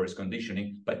passive towards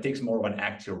conditioning, but takes more of an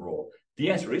active role?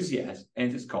 The answer is yes,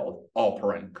 and it's called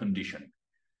operant conditioning.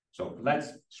 So let's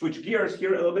switch gears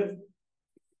here a little bit.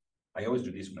 I always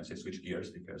do this when I say switch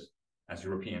gears, because as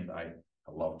Europeans, I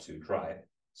love to drive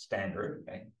standard,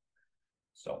 okay?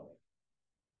 So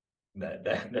that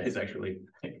is actually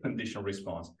a conditional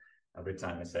response. Every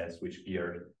time I say switch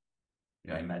gear,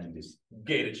 I imagine this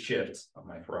gated shift of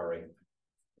my Ferrari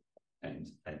and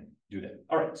do that.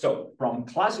 All right, so from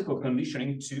classical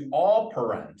conditioning to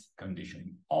operant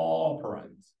conditioning.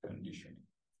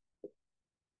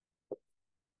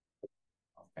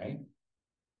 Okay.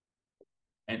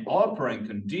 And operant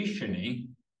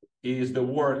conditioning is the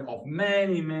work of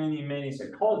many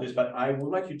psychologists, but I would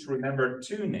like you to remember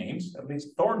two names, at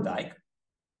least Thorndike,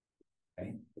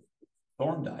 okay?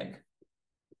 Thorndike,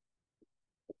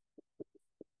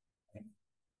 okay,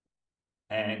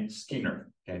 and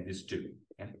Skinner, okay, these two,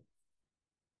 okay?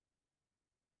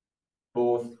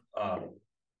 Both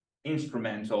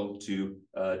instrumental to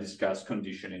discuss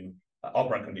conditioning,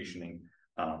 operant conditioning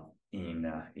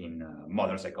in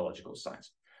modern psychological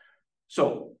science.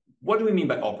 So what do we mean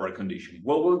by operant conditioning?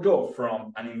 Well, we'll go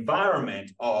from an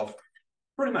environment of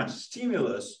pretty much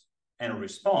stimulus and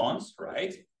response,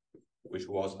 right? Which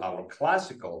was our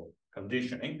classical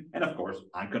conditioning, and of course,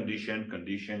 unconditioned,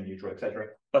 conditioned, neutral, etc.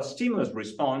 But stimulus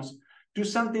response to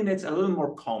something that's a little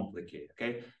more complicated,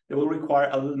 okay? That will require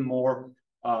a little more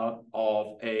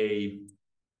of an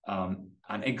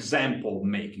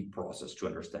example-making process to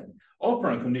understand.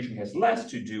 Operant conditioning has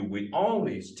less to do with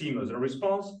only stimulus and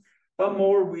response, but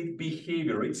more with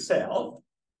behavior itself,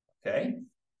 okay?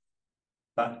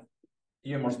 But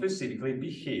even more specifically,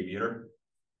 behavior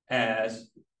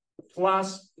as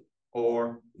plus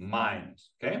or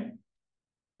minus, okay?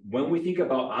 When we think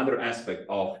about other aspect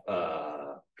of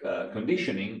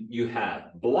conditioning, you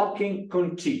have blocking,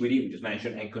 contiguity, which is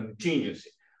mentioned, and contingency.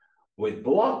 With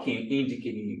blocking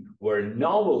indicating where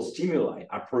novel stimuli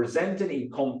are presented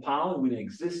in compound with an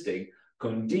existing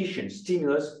conditioned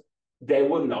stimulus, they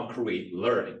will not create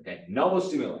learning. Okay? Novel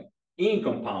stimuli in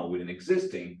compound with an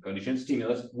existing conditioned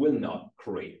stimulus will not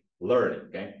create learning.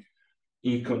 Okay?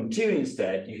 In continuity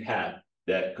instead, you have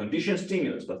the conditioned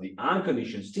stimulus plus the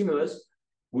unconditioned stimulus,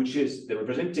 which is the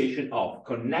representation of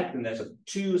connectedness of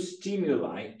two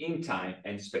stimuli in time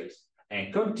and space.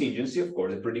 And contingency, of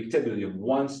course, the predictability of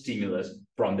one stimulus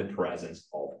from the presence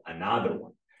of another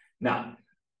one. Now,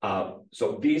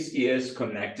 so this is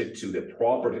connected to the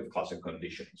property of classical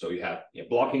conditioning. So you have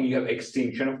blocking, you have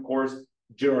extinction, of course,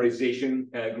 generalization,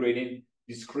 gradient,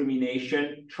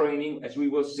 discrimination, training, as we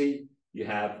will see. You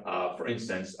have, for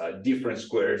instance, different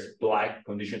squares, black,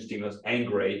 conditioned stimulus, and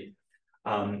gray.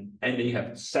 And then you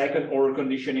have second order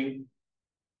conditioning,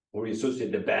 where you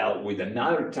associate the bell with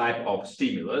another type of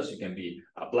stimulus. It can be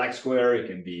a black square, it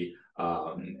can be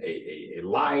a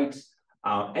light,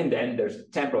 and then there's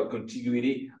temporal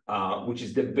contiguity, which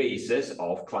is the basis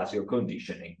of classical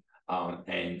conditioning.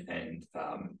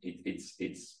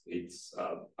 It's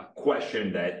a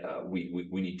question that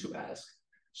we need to ask.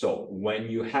 So when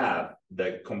you have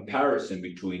the comparison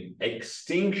between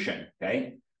extinction,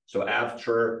 okay, so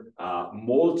after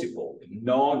multiple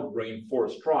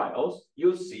non-reinforced trials,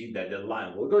 you'll see that the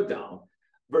line will go down.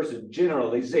 Versus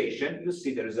generalization, you'll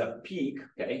see there is a peak,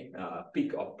 okay,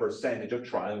 peak of percentage of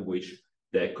trial in which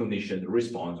the conditioned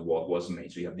response was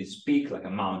made. So you have this peak like a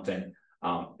mountain,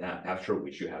 after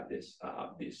which you have this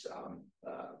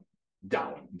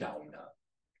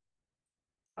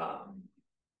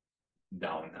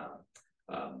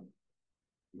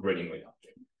grading with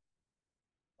object.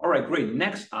 All right, great.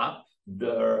 Next up,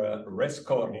 the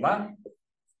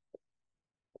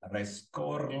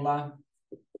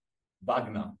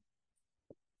Rescorla-Wagner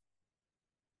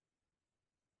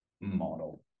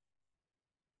model.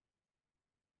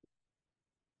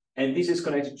 And this is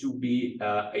connected to be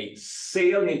a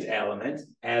salient element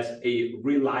as a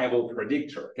reliable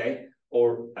predictor, okay?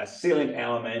 Or a salient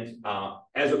element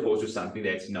as opposed to something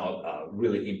that's not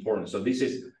really important. So this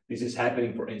is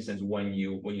happening, for instance, when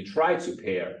you try to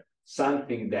pair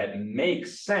something that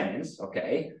makes sense,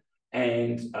 okay?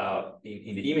 And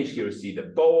in the image here, you see the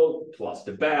bowl plus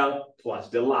the bell plus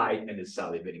the light and the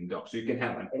salivating dog. So you can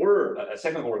have a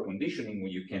second order conditioning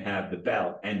where you can have the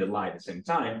bell and the light at the same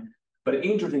time. But the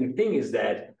interesting thing is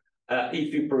that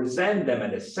if you present them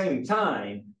at the same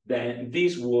time, then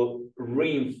this will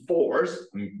reinforce,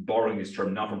 I'm borrowing this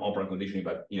term not from operant conditioning,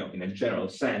 but in a general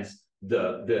sense,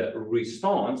 the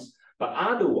response. But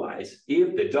otherwise,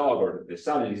 if the dog or the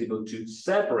salivary is able to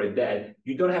separate that,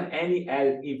 you don't have any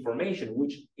added information,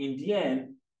 which in the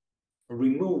end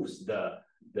removes the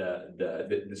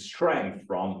strength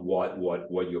from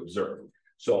what you observe.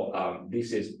 So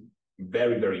this is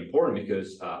very, very important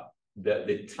because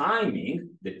the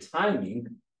timing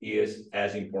is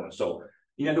as important. So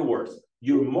in other words,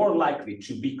 you're more likely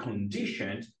to be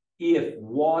conditioned if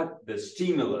what the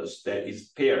stimulus that is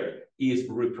paired is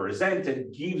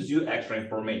represented gives you extra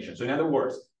information. So in other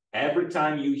words, every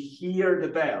time you hear the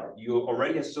bell, you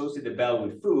already associate the bell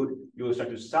with food, you will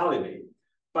start to salivate.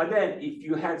 But then if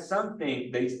you had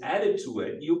something that is added to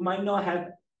it, you might not have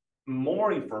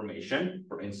more information.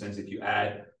 For instance, if you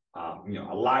add a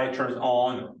light turns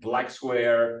on, or a black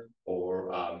square,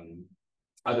 or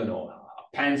I don't know,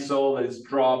 a pencil that is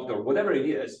dropped, or whatever it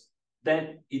is,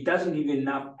 then it doesn't give you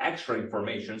enough extra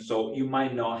information. So you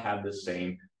might not have the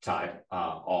same type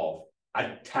of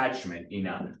attachment in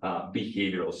a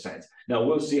behavioral sense. Now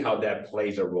we'll see how that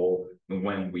plays a role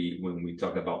when we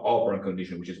talk about operant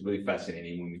condition, which is really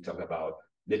fascinating when we talk about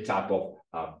the type of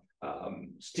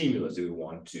stimulus that we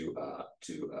want to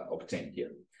obtain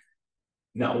here.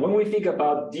 Now, when we think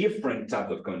about different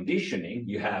types of conditioning,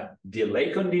 you have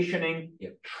delay conditioning, you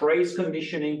have trace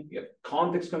conditioning, you have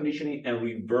context conditioning, and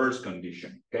reverse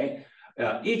conditioning, okay?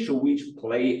 Each of which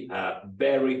play a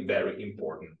very, very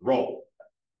important role.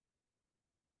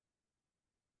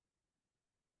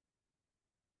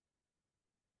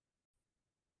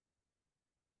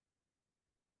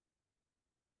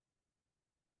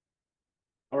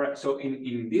 All right, so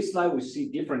in this slide, we see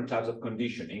different types of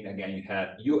conditioning. Again, you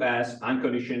have US,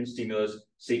 unconditioned stimulus,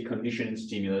 C, conditioned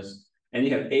stimulus, and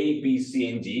you have A, B, C,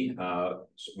 and D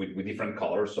with different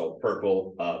colors, so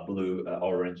purple, blue,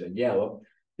 orange, and yellow.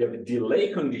 You have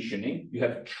delay conditioning, you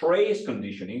have trace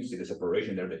conditioning, see the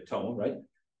separation there, the tone, right?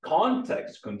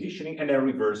 Context conditioning, and then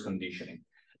reverse conditioning.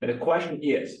 And the question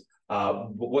is,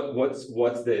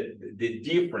 what's the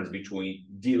difference between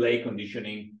delay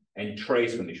conditioning and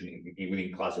trace conditioning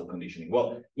within classical conditioning?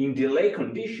 Well, in delay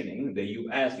conditioning, the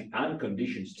US, the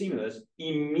unconditioned stimulus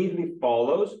immediately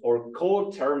follows or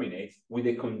co-terminates with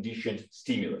a conditioned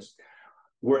stimulus.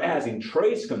 Whereas in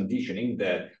trace conditioning,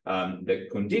 the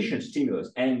conditioned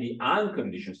stimulus and the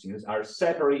unconditioned stimulus are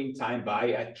separated in time by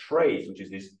a trace, which is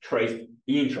this trace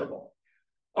interval.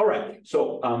 All right.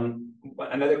 So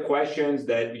another questions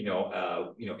that we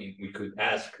could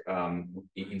ask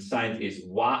in science is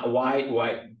why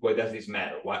does this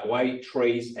matter? Why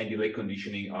trace and delay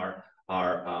conditioning are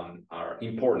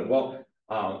important? Well,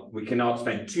 we cannot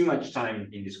spend too much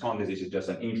time in this context. This is just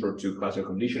an intro to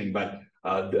classical conditioning, but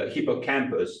the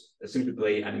hippocampus seems to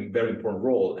play a very important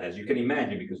role, as you can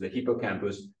imagine, because the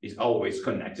hippocampus is always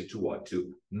connected to what?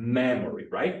 To memory,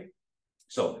 right?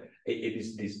 So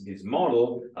this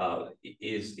model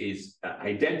is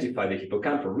identify the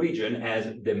hippocampal region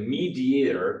as the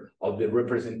mediator of the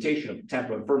representation of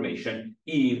temporal information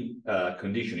in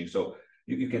conditioning. So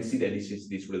you can see that this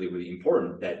is really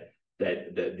important, that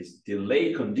this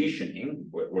delay conditioning,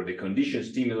 where the conditioned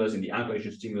stimulus and the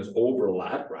unconditioned stimulus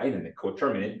overlap, right, and they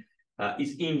co-terminate,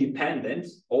 is independent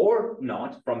or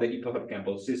not from the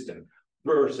hippocampal system,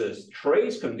 versus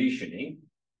trace conditioning,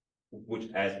 which,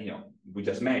 as we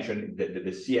just mentioned,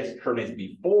 the CS terminates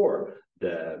before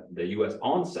the US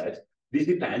onset. This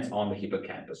depends on the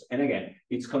hippocampus, and again,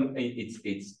 it's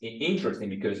interesting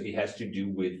because it has to do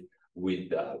with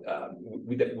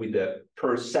the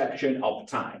perception of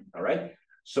time. All right.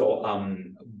 So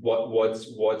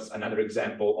what's another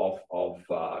example of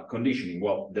conditioning?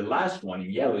 Well, the last one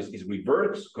in yellow is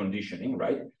reverse conditioning,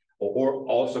 right? Or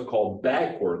also called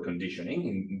backward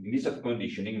conditioning. In this type of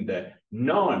conditioning, the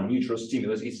non-neutral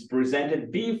stimulus is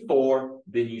presented before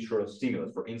the neutral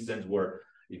stimulus. For instance, where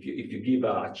if you give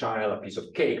a child a piece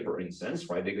of cake, for instance,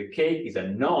 right, the cake is a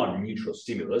non-neutral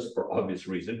stimulus for obvious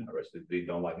reason, or else they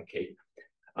don't like a cake,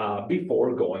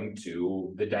 before going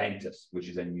to the dentist, which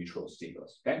is a neutral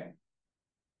stimulus. Okay.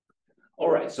 All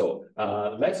right, so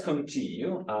let's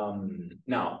continue.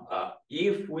 Now,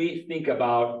 if we think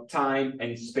about time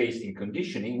and space in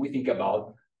conditioning, we think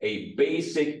about a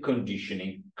basic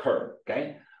conditioning curve,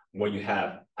 okay? When you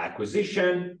have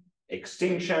acquisition,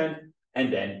 extinction,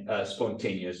 and then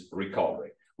spontaneous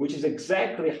recovery, which is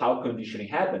exactly how conditioning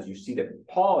happens. You see the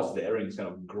pause there in this kind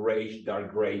of grayish, dark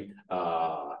gray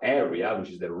area, which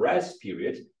is the rest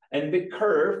period, and the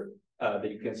curve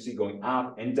that you can see going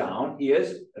up and down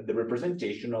is the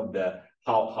representation of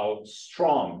how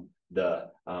strong the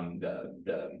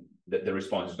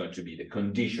response is going to be, the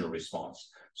conditional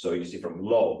response. So you see from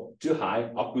low to high,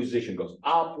 acquisition goes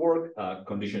upward,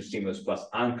 conditioned stimulus plus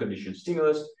unconditioned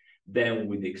stimulus. Then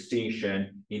with the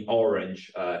extinction in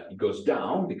orange, it goes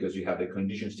down because you have the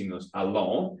conditioned stimulus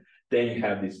alone. Then you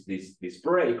have this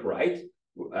break, right?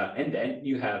 And then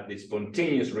you have the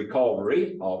spontaneous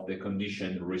recovery of the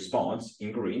conditioned response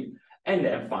in green, and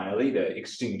then finally the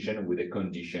extinction with the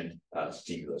conditioned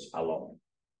stimulus alone.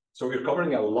 So we're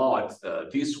covering a lot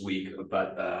this week,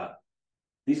 but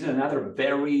this is another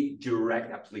very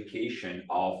direct application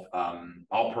of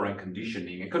operant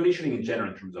conditioning and conditioning in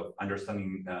general in terms of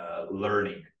understanding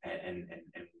learning and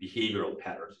behavioral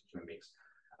patterns in human beings.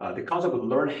 The concept of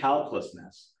learned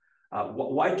helplessness.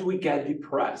 Why do we get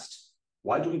depressed?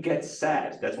 Why do we get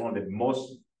sad? That's one of the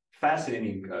most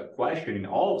fascinating questions in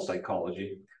all of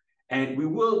psychology. And we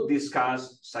will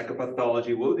discuss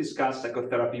psychopathology, we'll discuss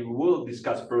psychotherapy, we will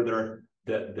discuss further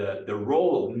the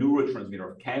role of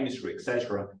neurotransmitter, of chemistry,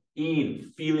 etc.,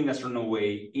 in feeling a certain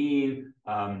way, in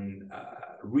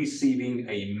receiving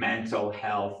a mental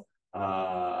health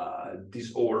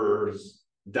disorders,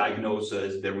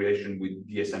 diagnosis, the relation with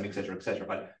DSM, etc., etc.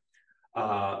 But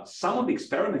some of the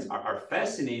experiments are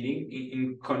fascinating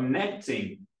in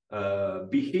connecting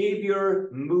behavior,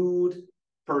 mood,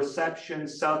 perception,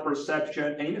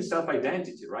 self-perception, and even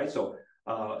self-identity, right? So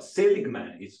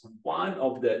Seligman is one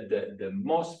of the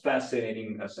most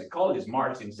fascinating psychologists,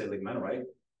 Martin Seligman, right?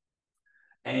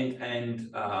 And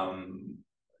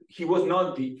he was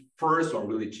not the first one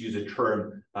really to use the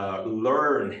term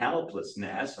learn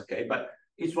helplessness, okay? But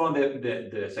it's one of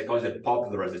the psychologists that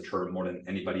popularized the term more than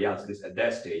anybody else, at least at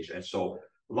that stage. And so,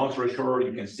 long story short,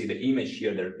 you can see the image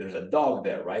here. There's a dog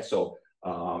there, right? So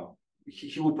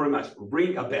he would pretty much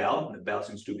ring a bell. The bell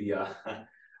seems to be a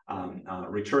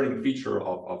returning feature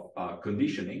of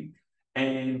conditioning.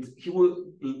 And he would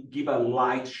give a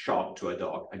light shock to a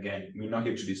dog. Again, we're not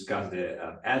here to discuss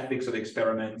the ethics of the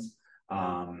experiments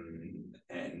and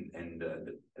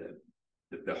the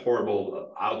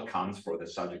horrible outcomes for the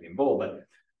subject involved, but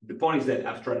the point is that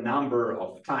after a number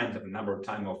of times of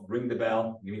ring the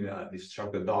bell, giving this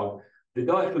shock to the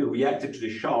dog actually reacted to the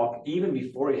shock even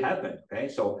before it happened. Okay,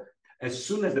 so as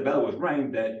soon as the bell was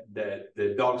rang, that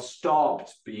the dog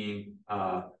stopped being,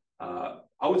 I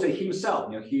would say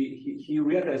himself. He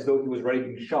reacted as though he was already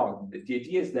being shocked. The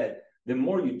idea is that the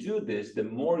more you do this, the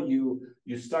more you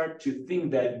start to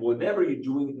think that whatever you're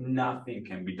doing, nothing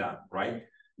can be done, right?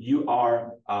 You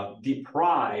are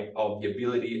deprived of the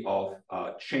ability of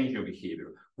changing your behavior.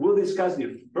 We'll discuss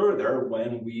it further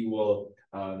when we will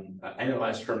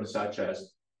analyze terms such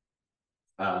as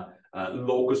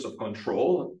locus of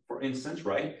control, for instance,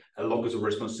 right? A locus of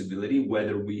responsibility,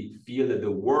 whether we feel that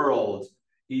the world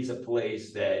is a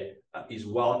place that is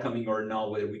welcoming or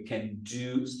not, whether we can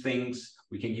do things,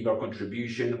 we can give our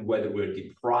contribution, whether we're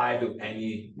deprived of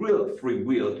any real free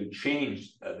will to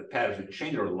change the patterns, to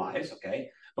change our lives, okay?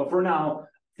 But for now,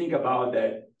 think about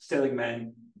that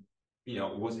Seligman,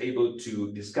 was able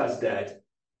to discuss that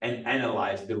and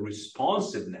analyze the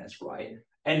responsiveness, right?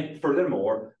 And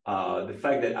furthermore, the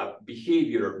fact that a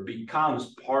behavior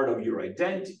becomes part of your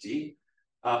identity,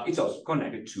 it's also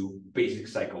connected to basic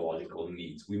psychological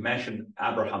needs. We mentioned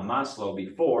Abraham Maslow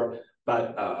before,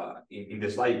 but in the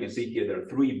slide, you can see here there are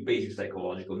 3 basic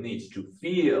psychological needs: to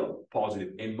feel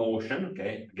positive emotion,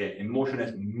 okay? Again, emotion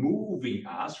as moving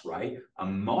us, right? A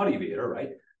motivator,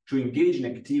 right? To engage in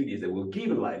activities that will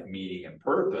give life meaning and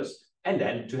purpose, and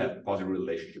then to have a positive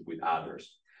relationship with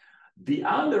others. The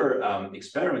other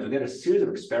experiments, the other series of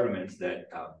experiments that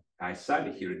I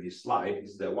cited here in this slide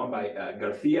is the one by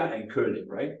Garcia and Curley,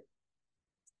 right?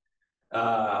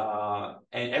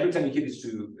 And every time you hear these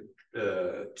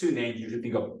two names, you should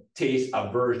think of taste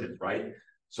aversion, right?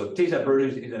 So taste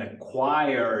aversion is an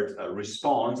acquired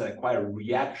response, an acquired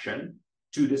reaction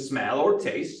to the smell or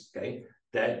taste, okay,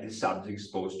 that the subject is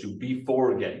exposed to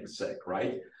before getting sick,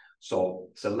 right? So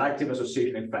selective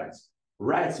association effects.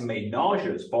 Rats made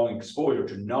nauseous following exposure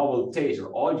to novel taste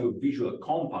or audiovisual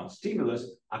compound stimulus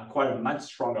acquire a much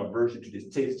stronger aversion to this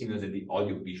taste stimulus than the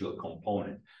audiovisual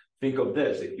component. Think of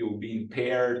this: if you've been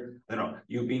paired,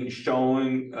 you've been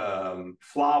showing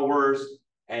flowers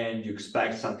and you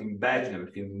expect something bad, you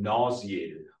feel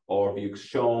nauseated, or if you've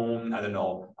shown,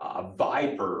 a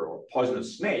viper or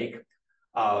poisonous snake,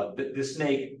 the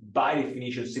snake by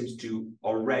definition seems to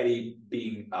already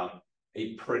being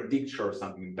a predictor of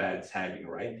something bad is happening,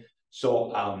 right?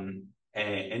 So,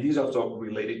 and this is also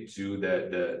related to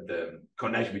the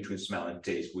connection between smell and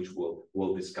taste, which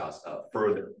we'll discuss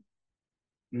further.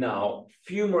 Now,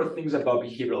 few more things about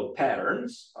behavioral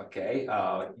patterns, okay?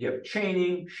 You have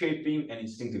chaining, shaping, and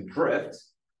instinctive drift.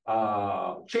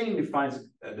 Chaining defines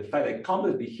the fact that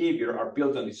complex behavior are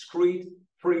built on discrete,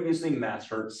 previously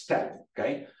mastered steps,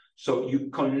 okay? So you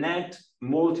connect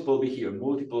multiple behavior,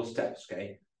 multiple steps,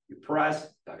 okay? You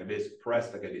press, back at this, press,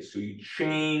 back at this. So you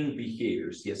chain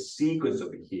behavior, see a sequence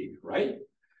of behavior, right?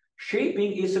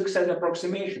 Shaping is successive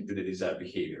approximation to the desired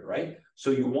behavior, right?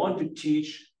 So you want to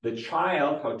teach the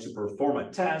child how to perform a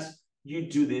test,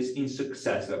 you do this in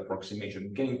successive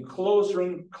approximation, getting closer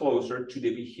and closer to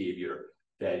the behavior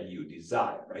that you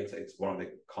desire, right? So it's one of the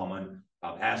common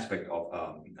aspects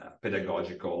of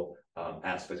pedagogical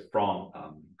aspects from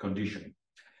conditioning.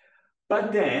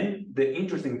 But then the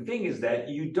interesting thing is that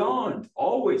you don't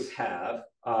always have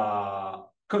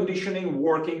conditioning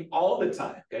working all the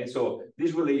time, okay? So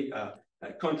this really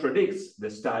contradicts the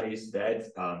studies that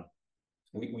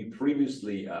we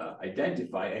previously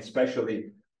identified,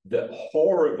 especially the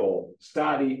horrible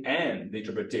study and the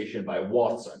interpretation by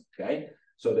Watson, okay?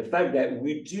 So the fact that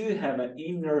we do have an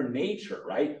inner nature,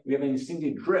 right? We have an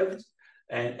instinctive drift,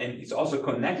 and it's also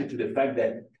connected to the fact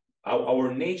that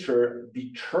our nature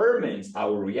determines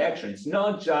our reaction. It's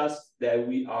not just that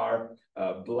we are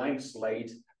a blank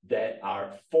slate that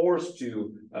are forced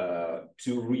to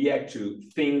react to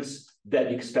things that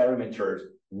the experimenters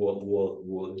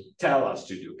will tell us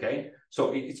to do, okay?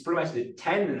 So it's pretty much the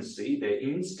tendency, the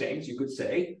instincts, you could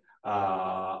say,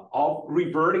 of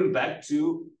reverting back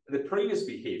to the previous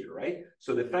behavior, right?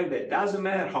 So the fact that it doesn't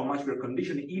matter how much we're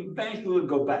conditioned, eventually we'll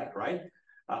go back, right?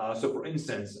 So for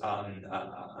instance, a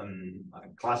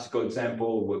classical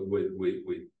example with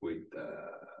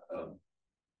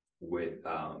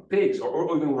pigs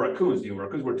or even raccoons.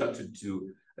 Raccoons were taught to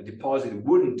deposit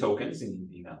wooden tokens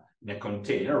in a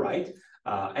container, right?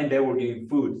 And they were given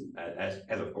food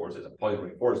as of course as a positive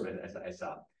reinforcement,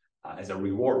 as a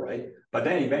reward, right? But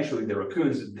then eventually the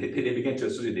raccoons they began to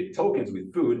associate the tokens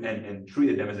with food and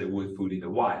treated them as they would food in the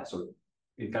wild. So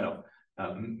it kind of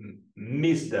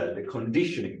missed the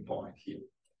conditioning point here.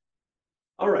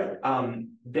 All right.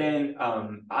 Then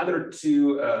other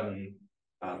two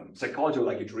psychology would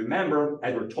like you to remember,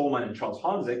 Edward Tolman and Charles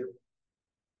Honzik,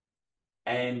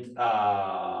 and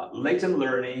latent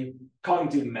learning,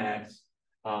 cognitive maths,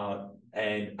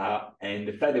 and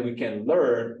the fact that we can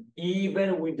learn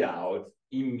even without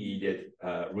immediate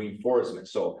reinforcement.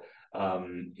 So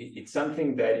it's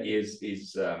something that is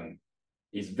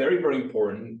very, very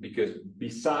important, because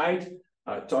besides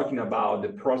talking about the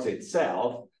process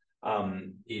itself,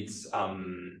 it's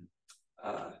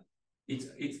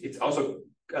also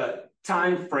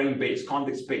time frame based,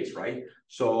 context based, right?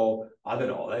 So I don't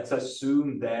know, let's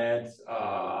assume that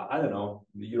I don't know,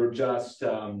 you're just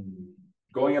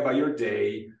going about your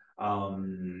day,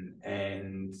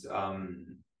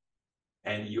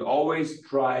 and you always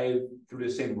drive through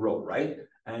the same road, right?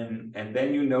 And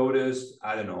then you notice,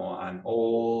 I don't know, an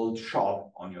old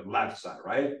shop on your left side,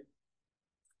 right?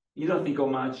 You don't think of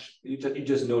much, you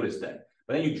just notice that.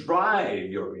 But then you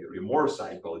drive your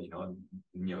motorcycle, you know,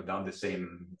 down the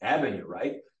same avenue,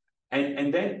 right?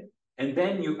 And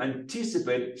then you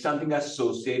anticipate something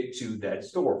associated to that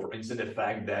store. For instance, the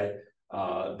fact that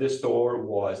the store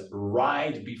was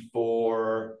right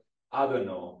before, I don't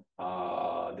know,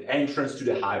 the entrance to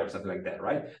the highway or something like that,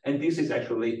 right? And this is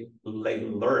actually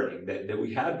latent learning, that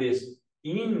we have this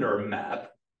inner map,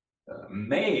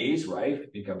 maze,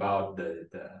 right? Think about the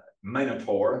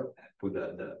Minotaur. Put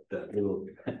the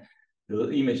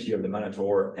little image here of the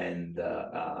Minotaur and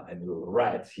the little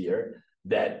rat here.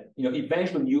 That, you know,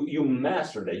 eventually you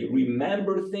master that. You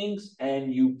remember things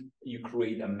and you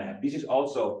create a map. This is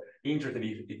also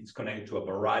interesting. It's connected to a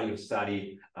variety of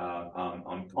study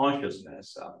on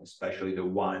consciousness, especially the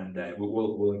one that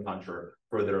we'll encounter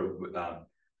further,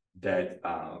 that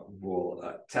will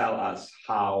tell us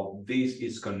how this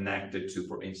is connected to,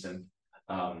 for instance,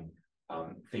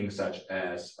 things such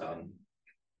as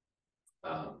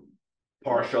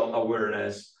partial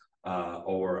awareness,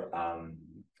 or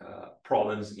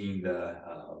problems in the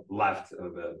left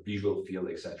of the visual field,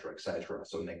 etc., etc.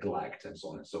 So neglect and so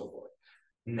on and so forth.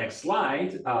 Next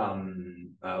slide.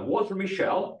 Walter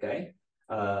Mischel, okay,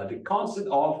 the concept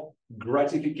of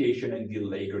gratification and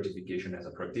delayed gratification as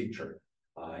a predictor.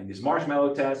 In this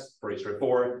marshmallow test, pretty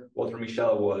straightforward. Walter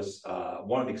Mischel was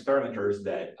one of the experimenters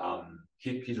that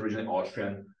he's originally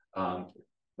Austrian,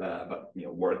 but you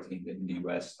know, worked in the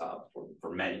US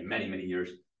for many years.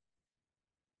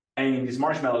 And in these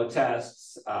marshmallow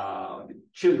tests, the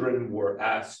children were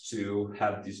asked to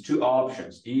have these two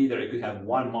options. Either they could have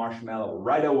one marshmallow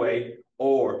right away,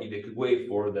 or if they could wait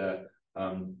for the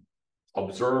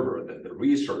observer, the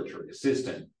researcher, the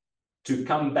assistant, to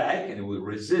come back and it would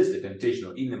resist the temptation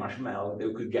of eating the marshmallow.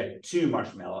 They could get two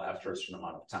marshmallows after a certain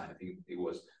amount of time. I think it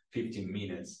was 15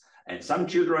 minutes. And some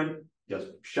children just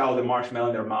shove the marshmallow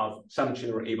in their mouth. Some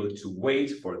children were able to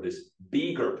wait for this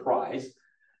bigger prize.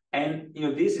 And you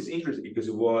know, this is interesting because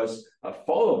it was a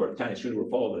follow over time. The children were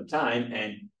followed over time,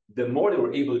 and the more they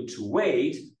were able to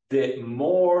wait, the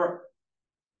more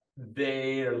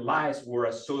their lives were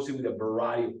associated with a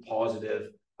variety of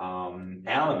positive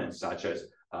elements, such as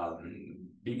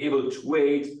being able to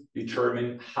wait,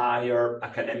 determine higher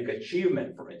academic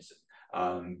achievement, for instance,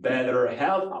 better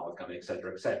health outcome,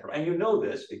 etc., etc. And you know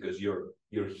this because you're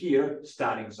here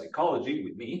studying psychology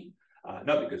with me.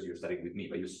 Not because you're studying with me,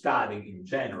 but you're studying in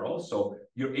general. So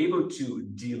you're able to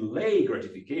delay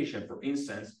gratification. For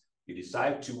instance, you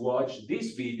decide to watch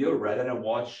this video rather than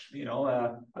watch, you know,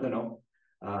 I don't know,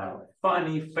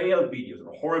 funny fail videos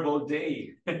or horrible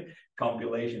day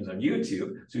compilations on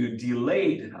YouTube. So you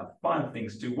delayed fun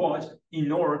things to watch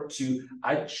in order to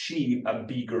achieve a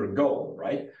bigger goal,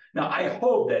 right? Now, I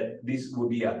hope that this will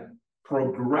be a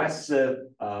progressive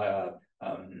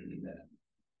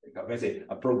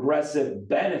a progressive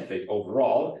benefit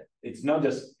overall. It's not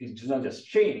just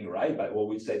chaining, right? But what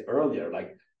we said earlier,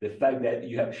 like the fact that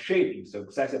you have shaping, so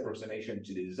success approximation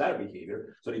to the desired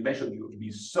behavior. So eventually you will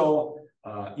be so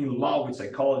in love with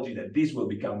psychology that this will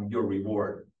become your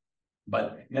reward.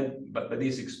 But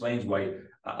this explains why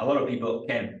a lot of people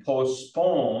can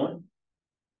postpone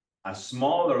a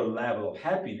smaller level of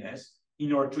happiness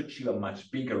in order to achieve a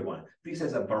much bigger one. This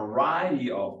has a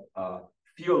variety of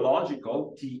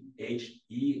theological,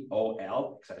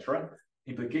 T-H-E-O-L, etc.,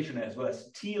 implication, as well as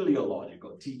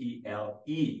teleological,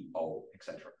 T-E-L-E-O,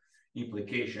 etc.,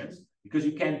 implications, because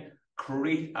you can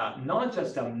create not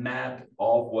just a map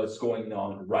of what's going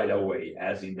on right away,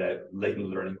 as in the latent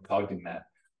learning cognitive map,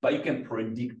 but you can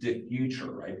predict the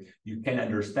future, right? You can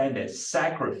understand that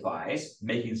sacrifice,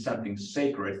 making something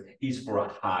sacred, is for a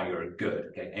higher good,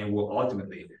 okay, and will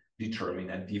ultimately determine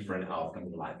a different outcome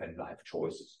in life and life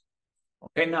choices.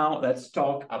 Okay, now let's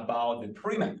talk about the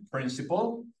pre-map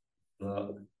principle.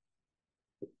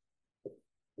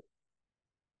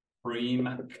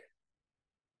 Premack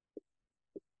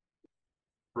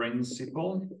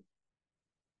principle.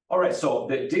 All right, so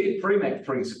the Dave Premack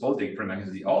principle, Dave Premack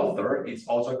is the author, it's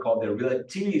also called the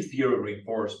relativity theory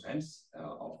reinforcements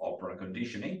of operant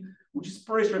conditioning, which is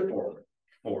pretty straightforward.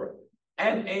 For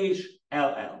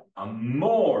MHLL, a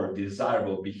more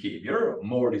desirable behavior,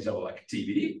 more desirable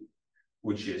activity,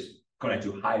 which is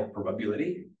connected to high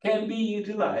probability, can be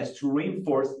utilized to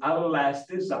reinforce a less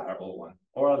desirable one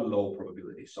or a low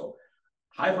probability. So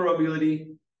high probability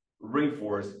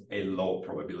reinforce a low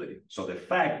probability. So the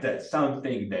fact that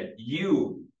something that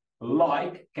you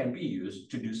like can be used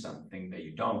to do something that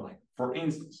you don't like. For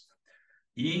instance,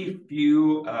 if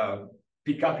you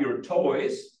pick up your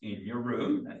toys in your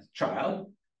room as a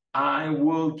child, I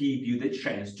will give you the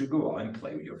chance to go out and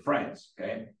play with your friends,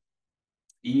 okay?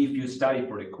 If you study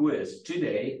for the quiz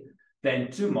today, then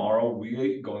tomorrow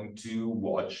we're going to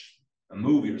watch a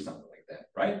movie or something like that,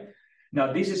 right?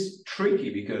 Now, this is tricky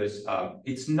because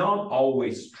it's not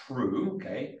always true,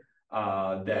 okay,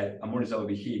 that a more desirable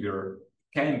behavior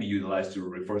can be utilized to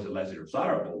reinforce a less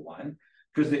desirable one,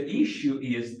 because the issue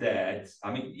is that,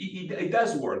 I mean, it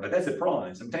does work, but that's the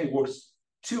problem. Sometimes it works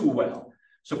too well.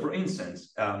 So for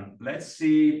instance, let's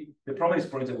see, the problem is,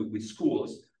 for instance, with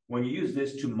schools, when you use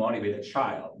this to motivate a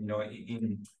child, you know,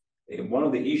 in one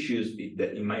of the issues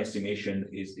that, in my estimation,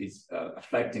 is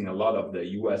affecting a lot of the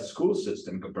US school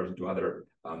system compared to other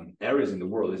areas in the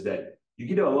world is that you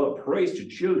give a lot of praise to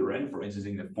children, for instance,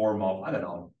 in the form of, I don't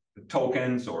know,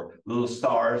 tokens or little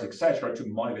stars, etc., to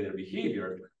motivate their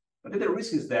behavior. But then the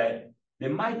risk is that they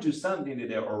might do something that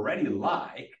they already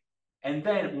like, and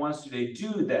then once they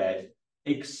do that,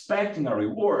 expecting a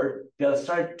reward, they'll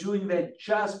start doing that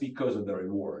just because of the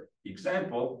reward.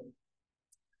 Example,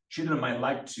 children might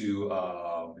like to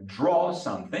draw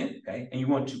something, okay, and you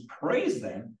want to praise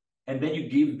them, and then you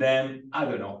give them, I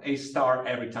don't know, a star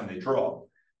every time they draw.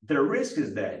 The risk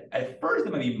is that at first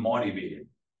they might be motivated,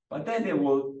 but then they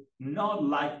will not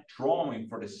like drawing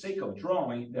for the sake of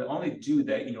drawing. They'll only do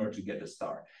that in order to get the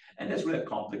star, and that's really a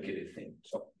complicated thing.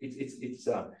 So it's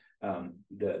the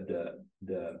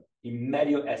in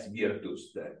medio est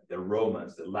virtus, the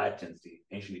Romans, the Latins, the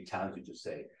ancient Italians would just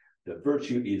say the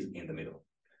virtue is in the middle.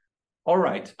 All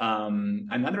right.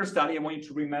 Another study I want you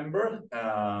to remember.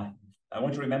 I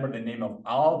want you to remember the name of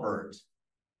Albert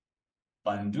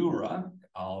Bandura.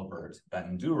 Albert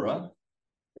Bandura.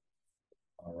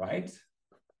 All right.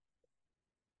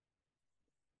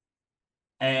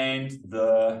 And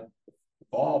the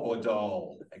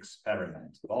Bobodol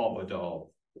experiment.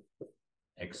 Bobodol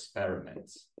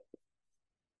experiments.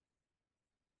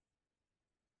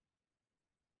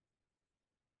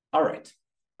 All right.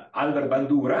 Albert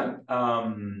Bandura,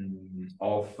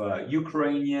 of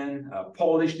Ukrainian,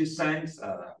 Polish descent,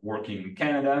 working in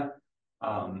Canada,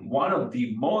 one of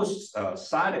the most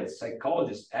cited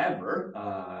psychologists ever.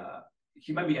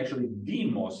 He might be actually the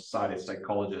most cited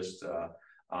psychologist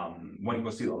when he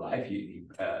was still alive. He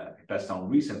passed on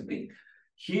recently.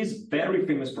 He's very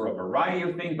famous for a variety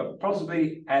of things, but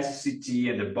possibly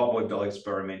SCT and the Bobodol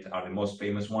experiment are the most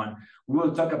famous one. We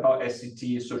will talk about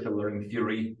SCT, social learning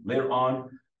theory, later on.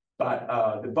 But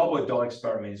the Bobodol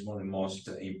experiment is one of the most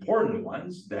important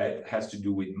ones that has to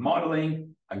do with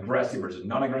modeling, aggressive versus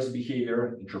non-aggressive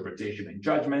behavior, interpretation and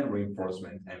judgment,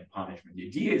 reinforcement and punishment. The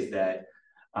idea is that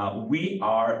we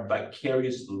are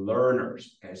vicarious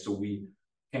learners, okay? So we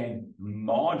can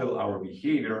model our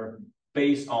behavior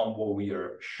based on what we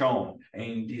are shown. And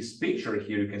in this picture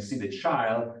here, you can see the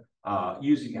child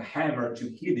using a hammer to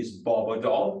hit this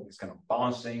Bobodol, this kind of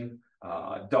bouncing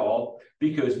doll,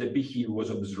 because the behavior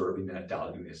was observing an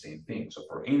adult doing the same thing. So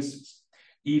for instance,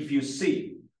 if you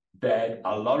see that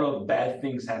a lot of bad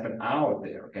things happen out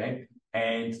there, okay,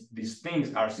 and these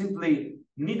things are simply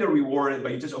neither rewarded,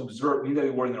 but you just observe, neither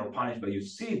rewarded nor punished, but you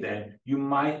see them, you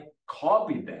might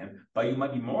copy them, but you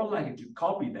might be more likely to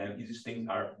copy them if these things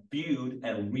are viewed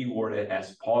and rewarded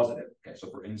as positive. Okay, so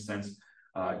for instance,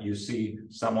 you see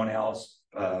someone else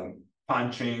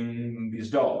punching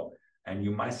this dog, and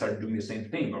you might start doing the same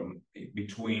thing, or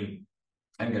between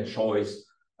having a choice,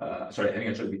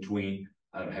 between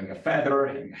having a feather,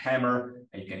 having a hammer,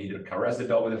 and you can either caress the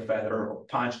dog with a feather, or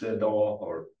punch the dog,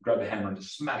 or grab the hammer and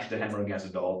smash the hammer against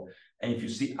the dog. And if you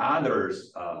see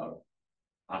others,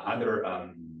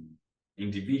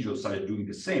 individuals started doing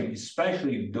the same,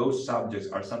 especially if those subjects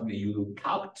are something you look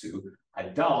up to,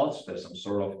 adults, there's some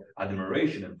sort of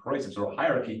admiration and praise, some sort of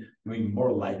hierarchy, you're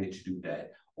more likely to do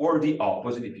that. Or the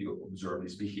opposite if you observe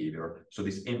this behavior, so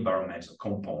this environmental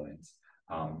components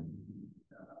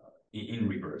in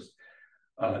reverse.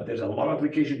 There's a lot of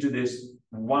application to this.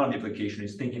 One of the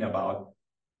applications is thinking about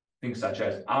things such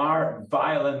as, are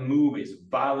violent movies,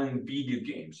 violent video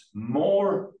games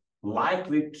more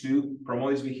likely to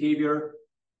promote this behavior?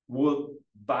 Will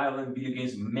violent video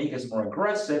games make us more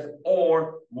aggressive,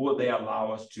 or will they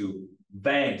allow us to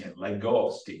vent and let go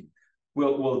of steam?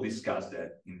 We'll discuss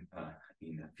that in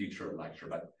a future lecture.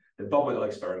 But the Bobbledell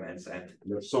experiments and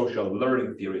the social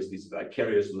learning theories, this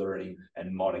vicarious learning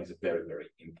and modeling is very, very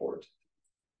important.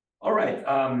 All right,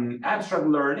 abstract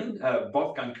learning,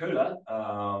 Wolfgang Köhler,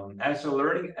 abstract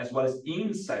learning as well as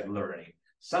insight learning,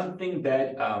 something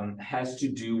that has to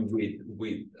do with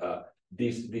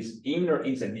this inner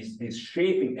insight, this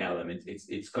shaping element.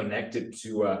 It's connected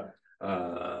to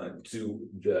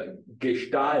the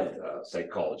Gestalt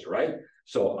psychology, right?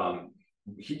 So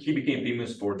he became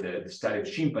famous for the study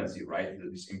of chimpanzee, right?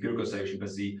 This empirical study of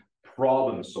chimpanzee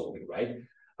problem solving, right?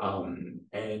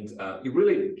 It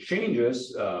really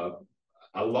changes a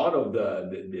lot of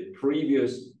the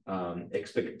previous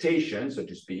expectations, so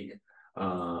to speak,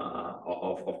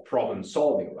 of problem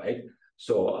solving, right?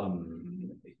 So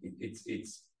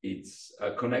it's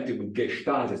connected with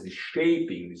Gestalt as the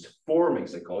shaping, this forming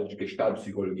psychology, Gestalt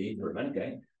psychology in German,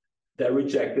 okay? That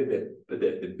rejected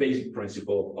the basic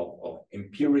principle of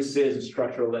empiricism,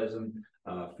 structuralism,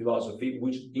 philosophy,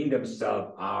 which in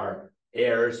themselves are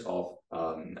heirs of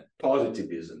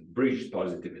positivism, British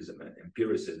positivism and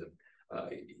empiricism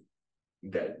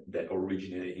that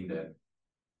originated in the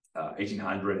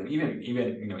 1800s, and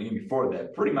even before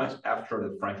that, pretty much after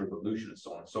the French Revolution and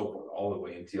so on and so forth, all the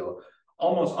way until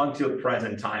almost until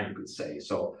present time, you could say.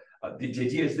 So the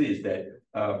idea is this, that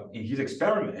in his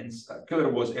experiments,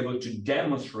 Köhler was able to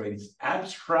demonstrate this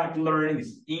abstract learning,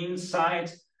 this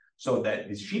insight, so that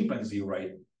this chimpanzee,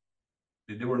 right,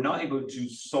 they were not able to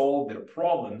solve their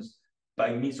problems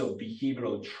by means of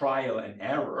behavioral trial and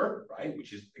error, right,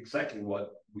 which is exactly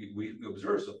what we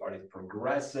observe so far, is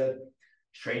progressive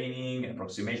training,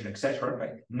 approximation, etc.,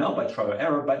 right? Not by trial and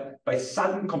error, but by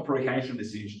sudden comprehension of the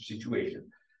situation.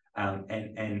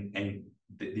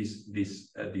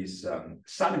 This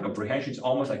sudden comprehension is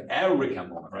almost like eureka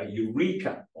moment, right?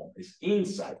 Eureka moment, this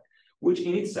insight, which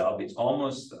in itself is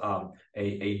almost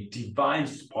a divine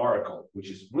sparkle, which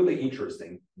is really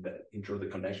interesting, the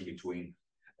connection between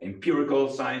empirical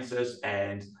sciences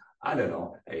and, I don't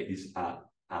know, this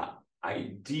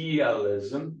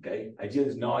idealism, okay?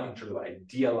 Idealism is not in terms of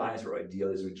idealize or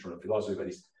idealism in terms of philosophy, but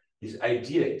this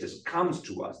idea just comes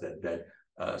to us that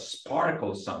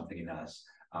sparkles something in us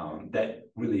that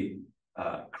really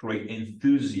create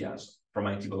enthusiasm from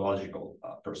an etymological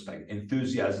perspective.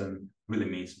 Enthusiasm really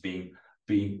means being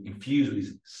infused with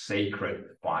this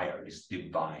sacred fire, this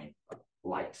divine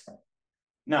light.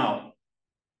 Now,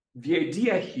 the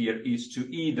idea here is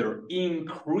to either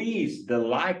increase the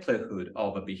likelihood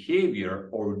of a behavior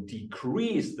or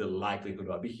decrease the likelihood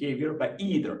of a behavior by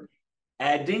either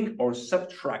adding or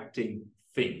subtracting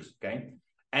things, okay?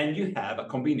 And you have a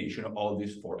combination of all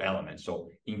these four elements. So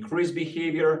increase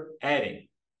behavior, adding,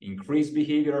 increase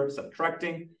behavior,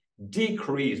 subtracting,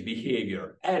 decrease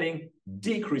behavior, adding,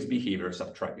 decrease behavior,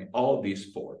 subtracting, all these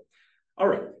four. All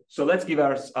right, so let's give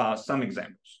us some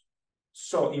examples.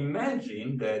 So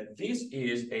imagine that this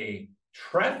is a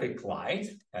traffic light,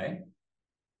 okay?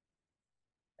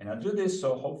 And I'll do this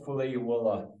so hopefully you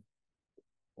will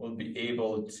be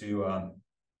able to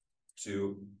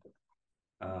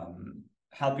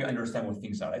help you understand what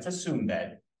things are. Let's assume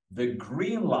that the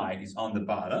green light is on the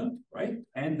bottom, right?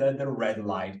 And that the red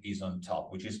light is on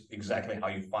top, which is exactly how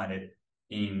you find it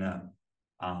in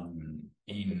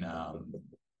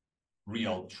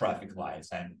real traffic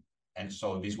lights. And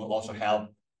so this will also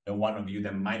help the one of you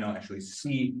that might not actually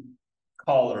see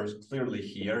colors clearly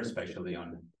here, especially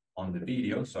on the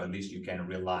video. So at least you can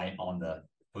rely on the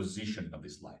position of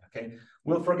this light, okay?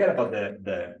 We'll forget about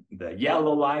the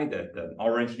yellow light, the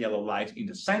orange-yellow light in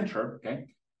the center, okay?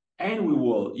 And we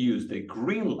will use the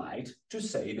green light to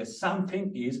say that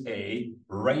something is a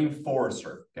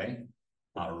reinforcer, okay?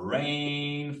 A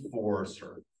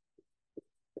reinforcer.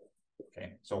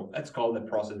 Okay, so let's call the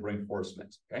process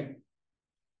reinforcement, okay?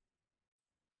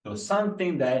 So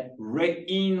something that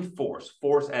reinforces,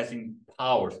 force as in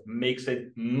powers, makes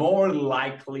it more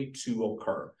likely to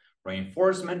occur.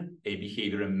 Reinforcement, a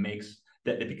behavior makes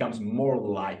that it becomes more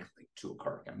likely to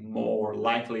occur, okay? More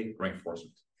likely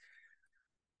reinforcement.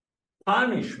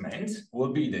 Punishment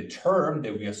will be the term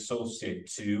that we associate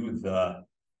to the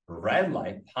red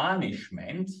light,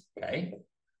 punishment, okay?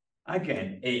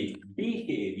 Again, a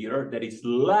behavior that is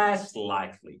less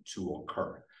likely to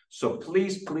occur. So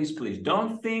please, please, please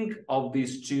don't think of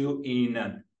these two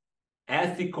in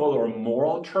ethical or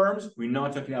moral terms. We're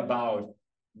not talking about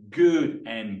good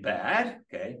and bad,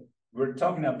 okay? We're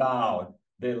talking about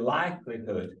the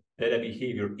likelihood that a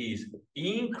behavior is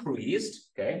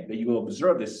increased, okay, that you will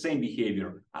observe the same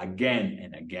behavior again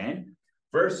and again,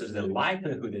 versus the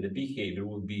likelihood that the behavior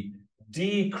will be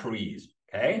decreased,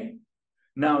 okay?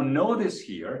 Now, notice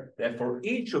here that for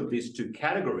each of these two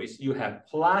categories, you have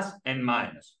plus and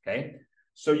minus, okay?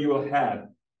 So you will have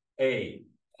a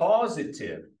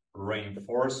positive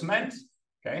reinforcement,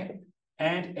 okay,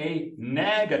 and a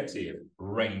negative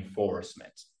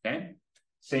reinforcement, okay?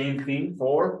 Same thing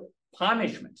for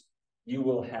punishment. You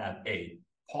will have a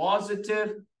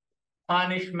positive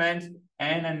punishment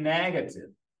and a negative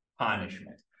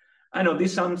punishment. I know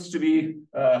this sounds to be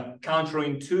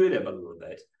counterintuitive a little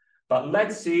bit, but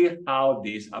let's see how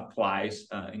this applies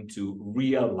into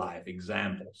real life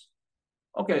examples.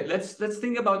 Okay, let's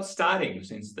think about studying,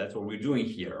 since that's what we're doing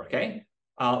here, okay?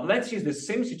 Let's use the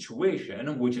same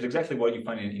situation, which is exactly what you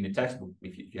find in the textbook,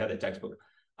 if you have the textbook.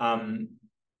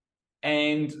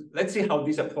 And let's see how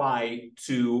this applies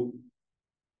to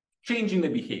changing the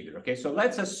behavior, okay? So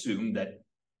let's assume that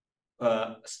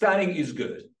studying is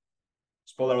good.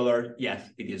 Spoiler alert, yes,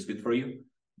 it is good for you.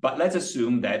 But let's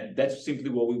assume that that's simply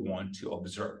what we want to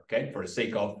observe, okay? For the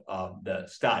sake of the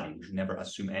study, we should never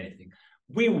assume anything.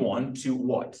 We want to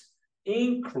what?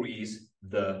 Increase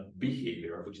the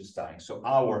behavior, which is studying. So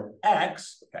our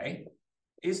X, okay,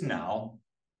 is now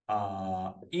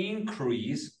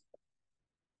increase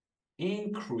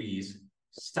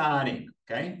studying,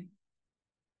 okay?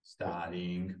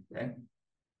 Studying, okay?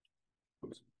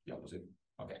 Oops, the opposite.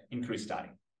 Okay, increase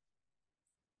studying.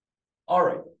 All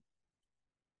right.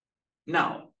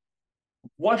 Now,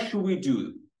 what should we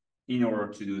do in order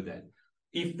to do that?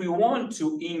 If we want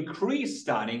to increase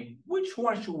studying, which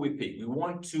one should we pick? We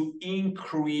want to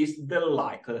increase the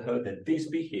likelihood that this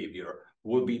behavior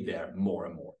will be there more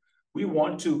and more. We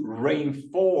want to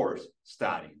reinforce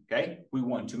studying, okay? We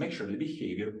want to make sure the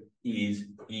behavior is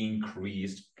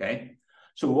increased, okay?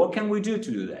 So what can we do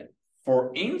to do that?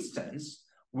 For instance,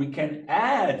 we can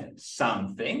add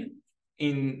something.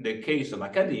 In the case of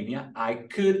academia, I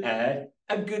could add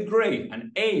a good grade,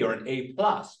 an A or an A+,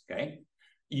 okay?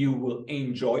 You will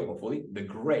enjoy, hopefully, the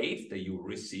grade that you will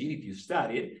receive if you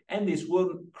study it, and this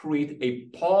will create a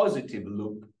positive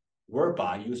loop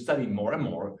whereby you study more and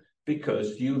more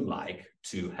because you like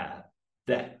to have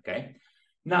that, okay?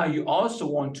 Now, you also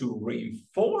want to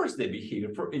reinforce the behavior,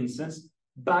 for instance,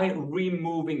 by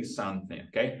removing something,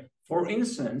 okay? For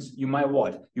instance, you might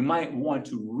what? You might want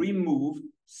to remove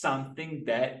something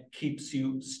that keeps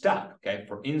you stuck, okay?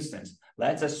 For instance,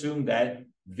 let's assume that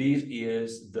this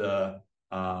is the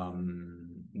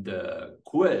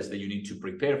quiz that you need to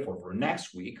prepare for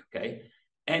next week, okay?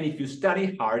 And if you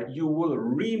study hard, you will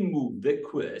remove the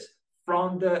quiz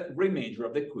from the remainder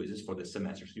of the quizzes for the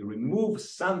semester. So you remove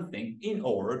something in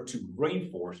order to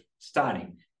reinforce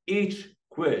studying. Each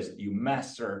quiz you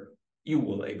master, you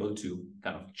will be able to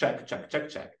kind of check,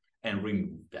 and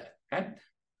remove that, okay?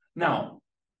 Now,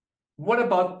 what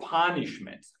about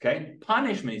punishment, okay?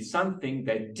 Punishment is something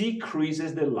that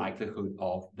decreases the likelihood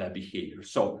of that behavior.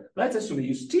 So let's assume that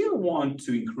you still want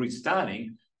to increase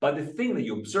studying, but the thing that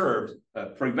you observed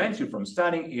prevents you from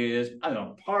studying is, I don't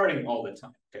know, partying all the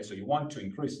time, okay? So you want to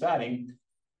increase studying,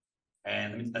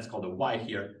 and let's call the Y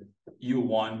here. You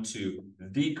want to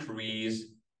decrease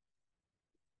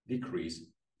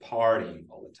partying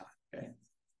all the time, okay?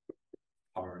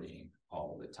 Partying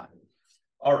all the time.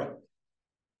 All right.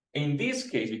 In this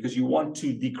case, because you want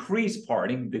to decrease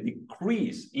partying, the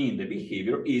decrease in the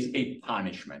behavior is a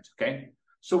punishment, okay?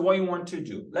 So what you want to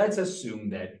do, let's assume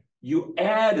that you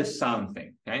add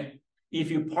something, okay?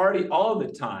 If you party all the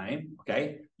time,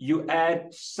 okay, you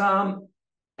add some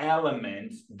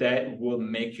element that will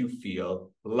make you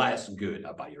feel less good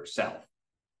about yourself.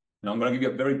 Now, I'm going to give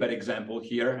you a very bad example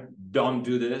here. Don't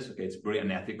do this, okay? It's very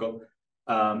unethical.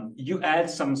 You add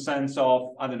some sense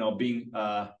of, I don't know, being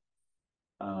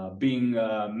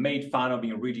made fun of,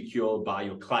 being ridiculed by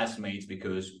your classmates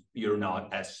because you're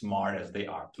not as smart as they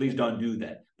are. Please don't do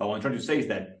that. But what I'm trying to say is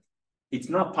that it's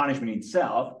not punishment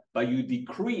itself, but you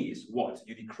decrease what?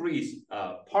 You decrease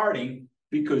partying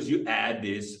because you add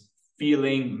this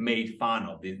feeling made fun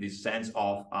of, this sense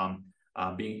of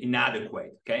being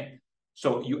inadequate, okay?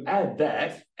 So you add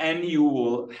that, and you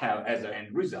will have as an end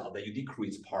result that you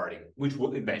decrease partying, which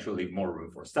will eventually leave more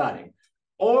room for studying.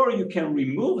 Or you can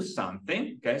remove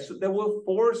something, okay, so that will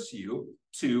force you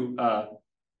to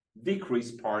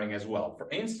decrease partying as well. For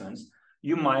instance,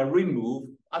 you might remove,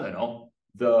 I don't know,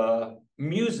 the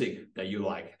music that you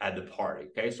like at the party,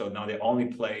 okay? So now they only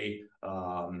play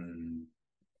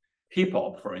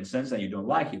hip-hop, for instance, and you don't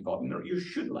like hip-hop. You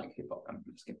should like hip-hop. I'm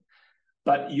just kidding.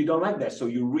 But you don't like that, so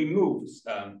you remove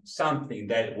something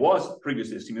that was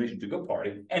previously a stimulation to go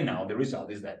party, and now the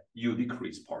result is that you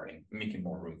decrease partying, making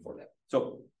more room for that.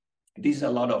 So these are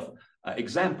a lot of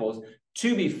examples.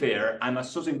 To be fair, I'm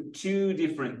associating two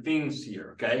different things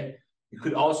here, okay? You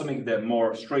could also make the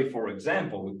more straightforward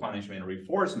example with punishment and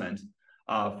reinforcement.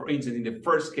 For instance, in the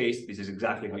first case, this is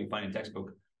exactly how you find in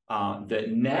textbook. The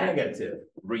negative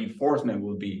reinforcement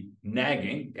will be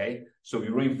nagging, okay? So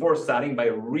you reinforce studying by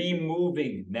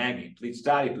removing nagging. Please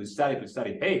study, please study, please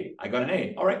study. Hey, I got an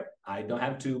A. All right, I don't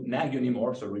have to nag you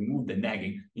anymore, so remove the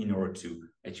nagging in order to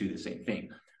achieve the same thing.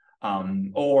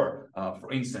 For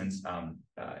instance,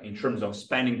 in terms of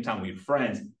spending time with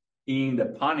friends, in the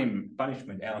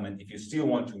punishment element, if you still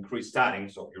want to increase studying,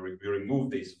 so you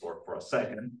remove this for a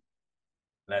second.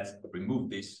 Let's remove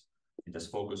this and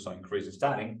just focus on increasing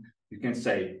studying. You can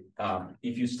say,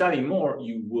 if you study more,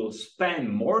 you will spend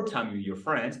more time with your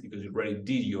friends because you already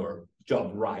did your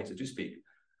job right, so to speak,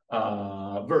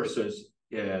 versus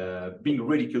being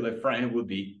ridiculed a friend would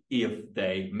be if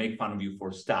they make fun of you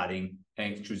for studying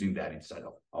and choosing that instead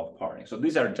of partying. So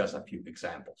these are just a few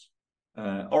examples.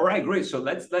 All right, great. So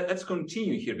let's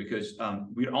continue here because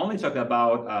we're only talking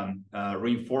about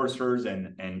reinforcers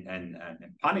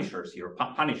and punishers here,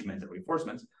 punishments and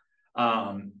reinforcements.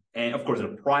 And of course, the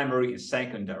primary and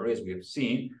secondary, as we have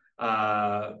seen,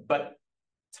 but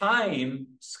time,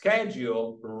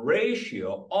 schedule,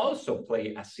 ratio also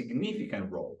play a significant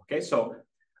role. Okay, so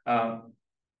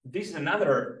this is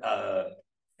another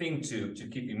thing to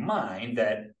keep in mind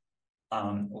that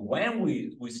when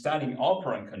we study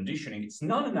operant conditioning, it's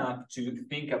not enough to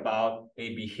think about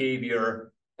a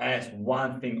behavior as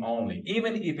one thing only,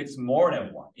 even if it's more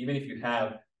than one, even if you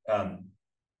have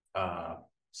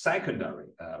secondary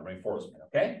reinforcement,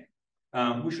 okay?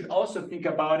 We should also think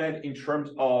about it in terms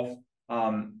of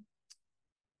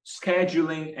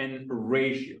scheduling and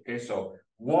ratio, okay? So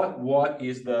what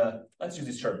is the, let's use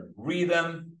this term,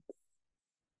 rhythm,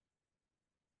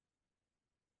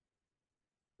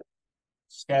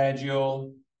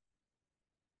 schedule,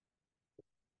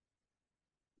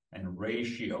 and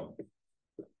ratio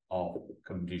of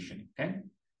conditioning, okay?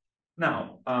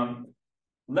 Now,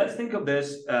 let's think of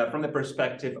this from the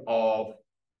perspective of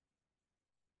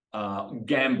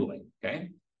gambling, okay?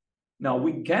 Now,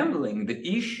 with gambling, the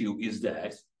issue is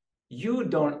that you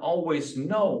don't always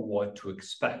know what to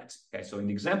expect, okay? So in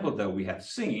the example that we have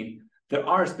seen, there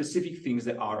are specific things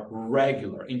that are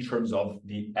regular in terms of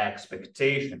the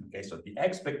expectation, okay? So the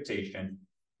expectation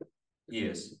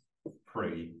is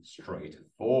pretty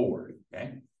straightforward,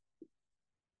 okay?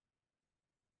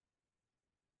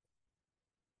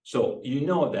 So you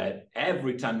know that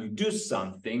every time you do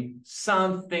something,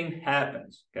 something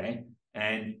happens, okay?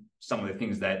 And some of the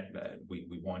things that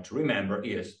we want to remember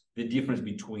is the difference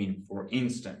between, for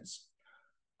instance,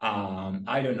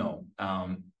 I don't know,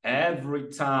 every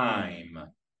time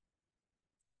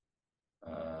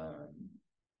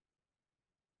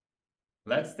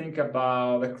let's think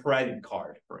about a credit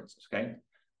card, for instance, okay?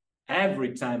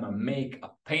 Every time I make a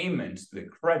payment to the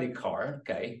credit card,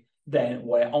 okay, then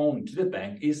what I own to the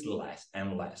bank is less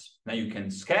and less. Now you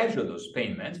can schedule those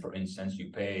payments. For instance,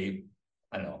 you pay,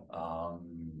 I don't know,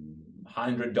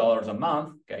 $100 a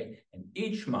month, okay? And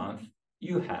each month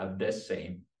you have the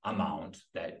same amount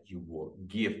that you will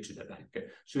give to the bank, okay?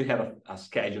 So you have a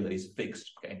schedule that is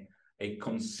fixed, okay? A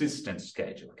consistent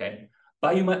schedule, okay?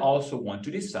 But you might also want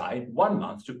to decide 1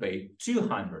 month to pay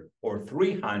 $200 or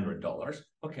 $300,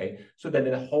 okay? So that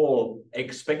the whole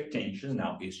expectation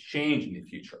now is changed in the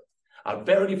future. A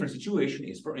very different situation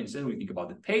is, for instance, we think about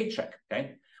the paycheck,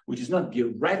 okay? Which is not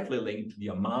directly linked to the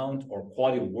amount or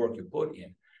quality of work you put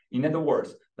in. In other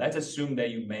words, let's assume that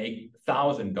you make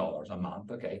 $1,000 a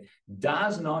month, okay?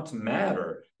 Does not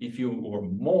matter if you were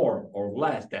more or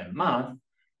less than month,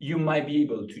 you might be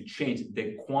able to change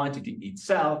the quantity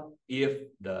itself if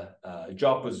the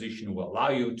job position will allow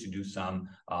you to do some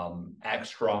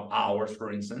extra hours,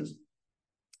 for instance,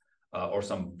 or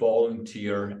some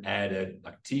volunteer added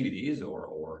activities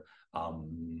or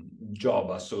job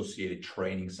associated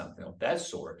training, something of that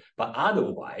sort. But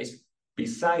otherwise,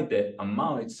 beside the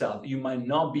amount itself, you might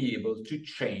not be able to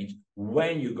change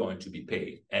when you're going to be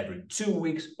paid, every 2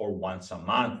 weeks or once a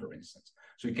month, for instance.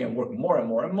 So you can work more and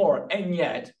more and more, and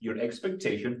yet your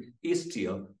expectation is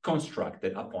still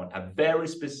constructed upon a very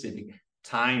specific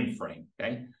time frame,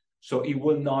 okay? So it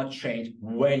will not change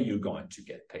when you're going to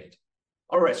get paid.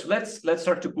 All right, so let's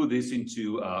start to put this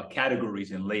into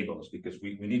categories and labels, because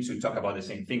we need to talk about the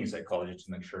same thing in psychology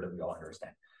to make sure that we all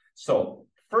understand. So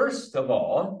first of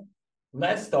all,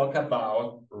 let's talk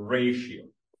about ratio,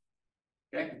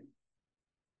 okay?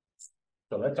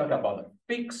 So let's talk about a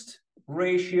fixed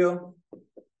ratio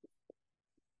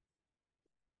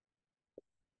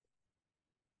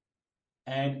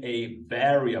and a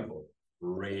variable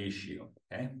ratio,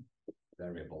 okay?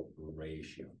 Variable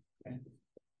ratio, okay?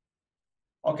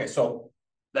 Okay, so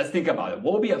let's think about it.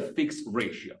 What would be a fixed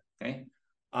ratio, okay?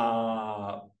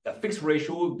 A fixed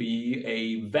ratio would be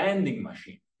a vending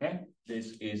machine, okay?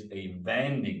 This is a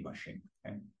vending machine,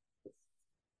 okay?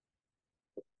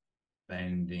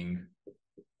 Vending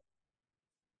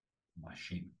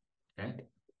machine, okay?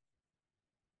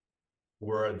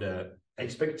 Where the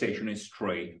expectation is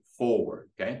straightforward,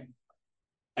 okay?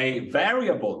 A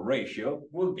variable ratio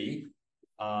will be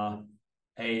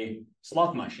a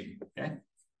slot machine, okay?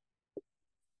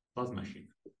 Slot machine.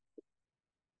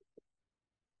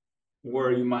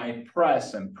 Where you might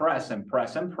press and press and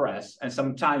press and press, and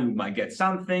sometimes you might get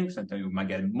something, sometimes you might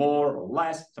get more or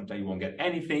less, sometimes you won't get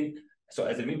anything. So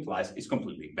as it implies, it's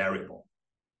completely variable.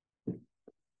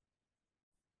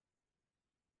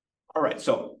 All right,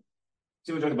 so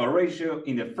we're talking about ratio.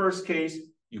 In the first case,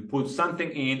 you put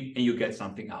something in and you get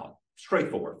something out.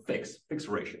 Straightforward, fixed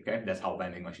ratio, okay? That's how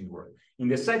vending machines work. In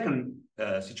the second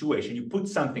situation, you put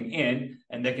something in,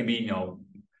 and that can be, you know,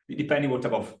 depending what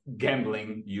type of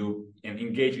gambling you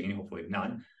engage in, hopefully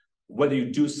none, whether you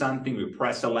do something, you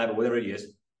press a lever, whatever it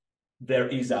is, there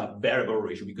is a variable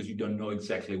ratio because you don't know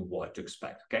exactly what to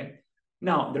expect, okay?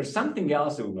 Now, there's something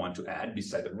else that we want to add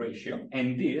beside the ratio,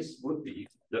 and this would be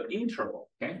the interval,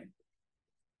 okay?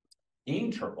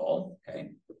 Interval,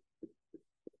 okay?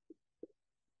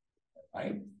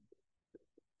 Right?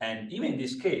 And even in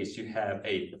this case, you have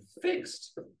a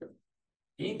fixed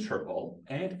interval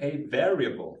and a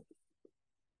variable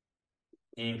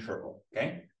interval,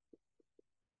 okay?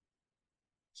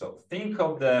 So think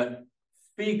of the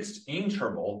fixed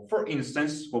interval, for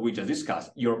instance, what we just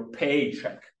discussed, your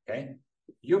paycheck, okay?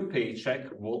 Your paycheck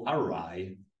will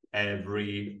arrive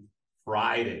every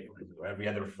Friday, or every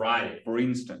other Friday, for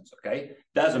instance, okay?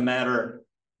 Doesn't matter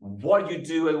what you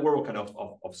do at work, what kind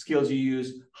of skills you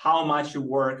use, how much you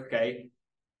work, okay?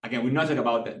 Again, we're not talking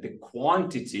about the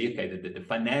quantity, okay, the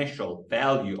financial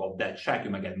value of that check.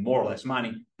 You might get more or less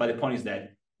money, but the point is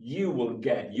that you will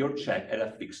get your check at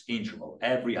a fixed interval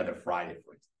every other Friday,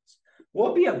 for instance.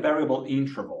 What would be a variable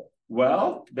interval?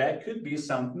 Well, that could be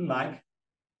something like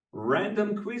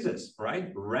random quizzes,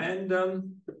 right?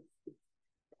 Random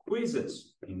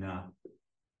quizzes in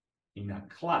a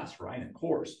class, right? In a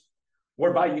course,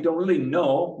 whereby you don't really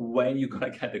know when you're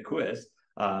gonna get the quiz.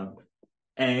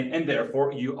 And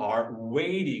therefore, you are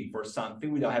waiting for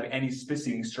something without having any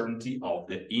specific certainty of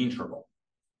the interval.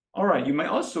 All right, you might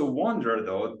also wonder,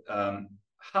 though,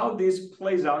 how this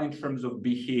plays out in terms of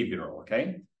behavioral,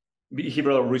 okay?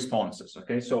 Behavioral responses,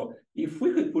 okay? So if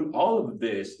we could put all of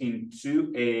this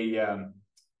into a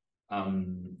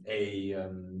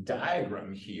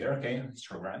diagram here, okay?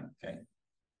 Histogram, okay?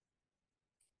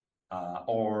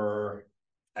 Or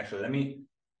actually,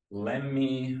 let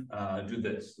me do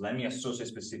this. Let me associate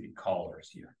specific colors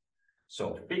here.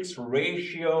 So fixed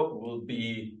ratio will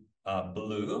be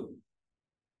blue.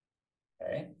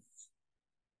 Okay.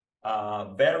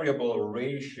 Variable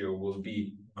ratio will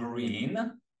be green.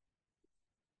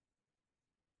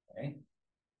 Okay.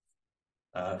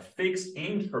 Fixed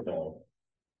interval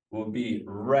will be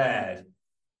red,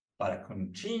 but a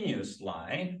continuous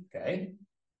line. Okay.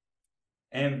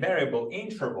 And variable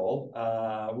interval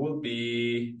will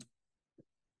be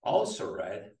also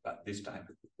red, but this time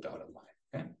dotted line,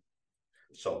 okay?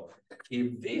 So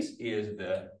if this is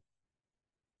the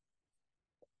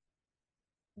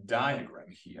diagram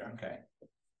here, okay,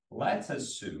 let's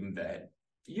assume that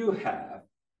you have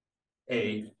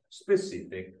a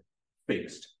specific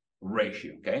fixed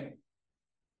ratio, okay?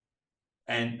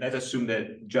 And let's assume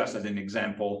that just as an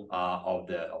example of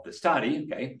the study,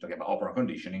 okay, talking about operant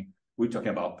conditioning, we're talking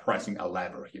about pressing a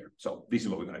lever here. So this is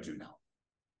what we're going to do now.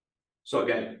 So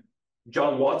again,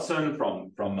 John Watson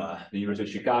from the University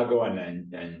of Chicago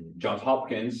and Johns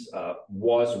Hopkins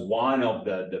was one of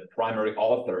the primary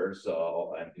authors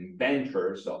and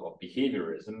inventors of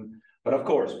behaviorism. But of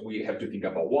course, we have to think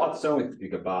about Watson, we have to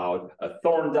think about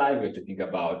Thorndike, we have to think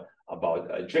about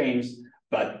James.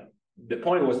 But the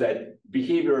point was that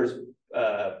behaviors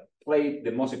played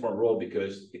the most important role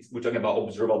because we're talking about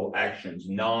observable actions,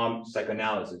 not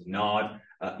psychoanalysis, not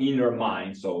inner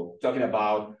mind. So talking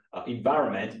about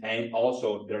environment, and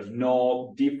also there's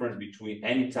no difference between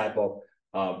any type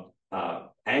of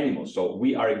animal. So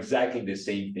we are exactly the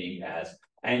same thing as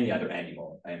any other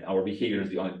animal, and our behavior is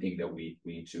the only thing that we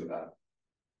need to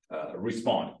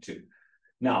respond to.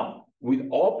 Now, with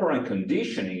operant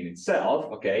conditioning in itself,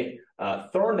 okay,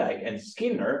 Thorndike and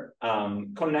Skinner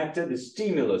connected the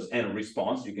stimulus and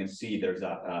response. You can see there's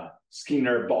a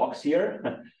Skinner box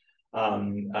here,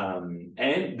 and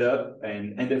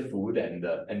the food and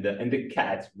the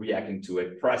cat reacting to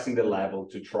it, pressing the level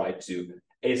to try to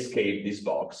escape this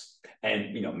box,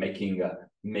 and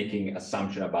making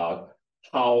assumption about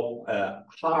how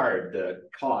hard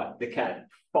the cat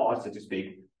fought, so to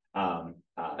speak,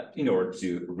 in order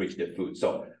to reach the food.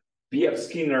 So B.F.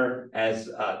 Skinner as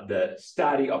the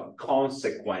study of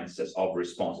consequences of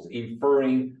responses,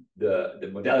 inferring the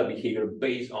model of behavior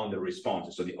based on the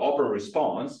responses. So the operant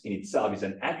response in itself is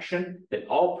an action that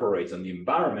operates on the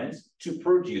environment to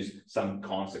produce some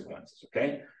consequences,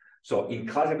 okay? So in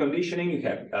classical conditioning, you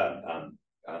have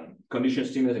conditional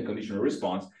stimulus and conditional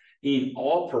response. In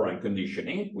operant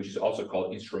conditioning, which is also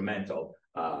called instrumental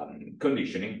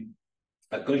conditioning,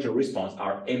 conditional response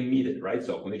are emitted, right?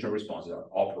 So conditional responses are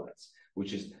operants,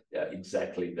 which is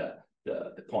exactly the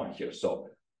point here. So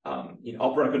in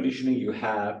operant conditioning, you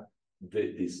have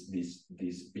this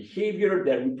behavior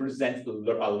that represents a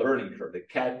learning curve, the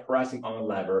cat pressing on a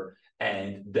lever,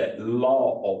 and the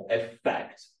law of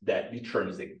effect that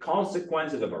determines the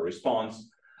consequences of a response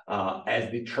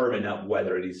as determined of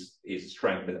whether it is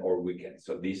strengthened or weakened.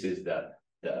 So this is the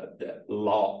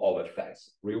law of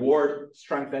effects: reward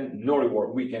strengthened, no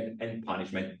reward weakened, and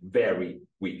punishment very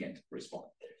weakened response.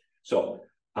 So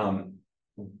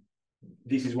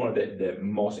this is one of the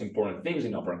most important things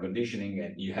in operant conditioning.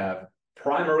 And you have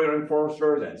primary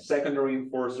reinforcers and secondary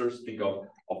reinforcers. Think of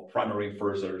primary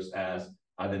reinforcers as,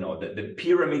 I don't know, the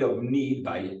pyramid of need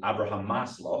by Abraham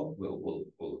Maslow.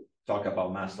 We'll talk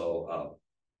about Maslow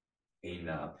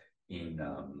in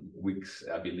weeks,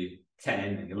 I believe, 10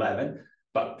 and 11.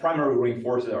 But primary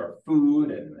reinforcers are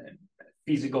food and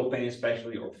physical pain,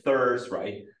 especially, or thirst,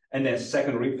 right? And then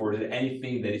secondary reinforcers,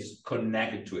 anything that is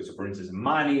connected to it. So, for instance,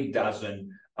 money doesn't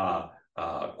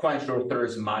quench your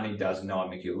thirst. Money does not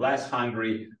make you less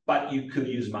hungry, but you could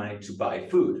use money to buy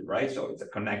food, right? So it's a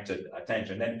connected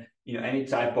attention. Then, any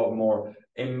type of more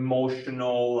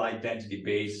emotional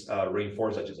identity-based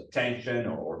reinforcer, such as attention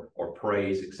or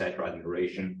praise, etc.,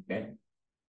 admiration. Okay.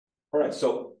 All right.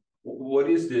 So what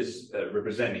is this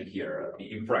representing here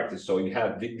in practice? So you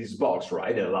have this box,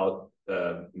 right, that allowed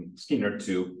Skinner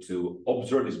to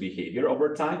observe this behavior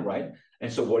over time, right?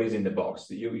 And so what is in the box?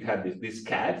 You have this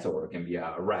cat, or it can be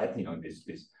a rat,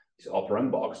 this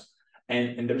operant box,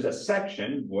 and there's a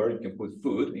section where you can put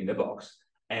food in the box,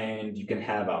 and you can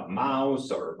have a mouse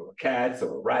or cats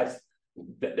or rats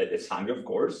that is hungry, of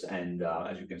course. And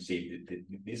as you can see,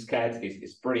 this cat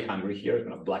is pretty hungry here,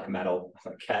 kind of black metal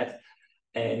cat.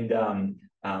 And in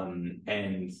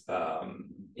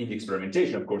the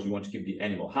experimentation, of course, you want to keep the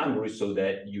animal hungry so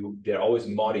that they're always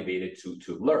motivated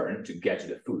to learn, to get to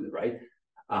the food, right?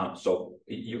 So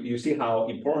you see how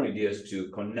important it is to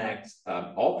connect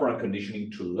operant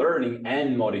conditioning to learning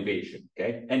and motivation,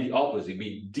 okay? And the opposite,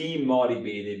 be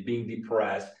demotivated, being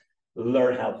depressed,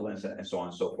 learn helplessness, and so on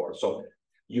and so forth. So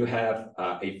you have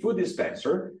a food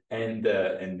dispenser, and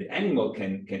the animal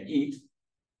can eat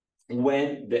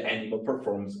when the animal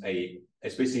performs a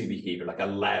specific behavior, like a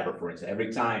lever, for instance.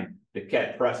 Every time the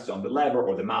cat presses on the lever,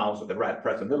 or the mouse or the rat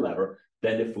presses on the lever,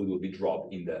 then the food will be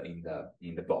dropped in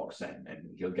the box, and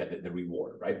he'll get the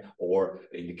reward, right? Or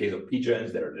in the case of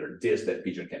pigeons, there are discs that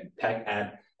pigeon can peck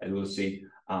at, and we'll see.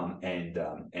 That's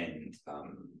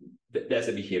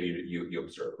the behavior you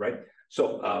observe, right?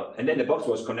 So and then the box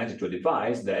was connected to a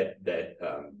device that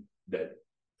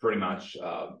pretty much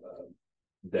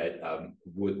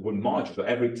would monitor. So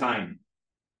every time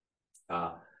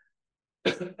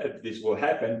this will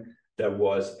happen, there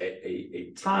was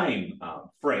a time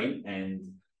frame,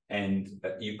 and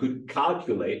you could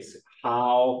calculate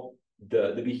how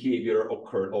the behavior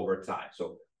occurred over time.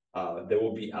 So there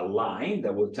will be a line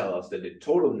that will tell us that the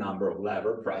total number of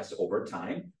lever press over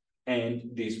time, and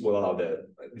this will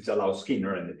allow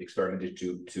Skinner and the experimenter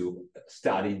to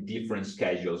study different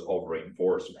schedules of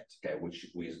reinforcement, okay, which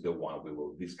is the one we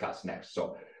will discuss next.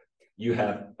 So you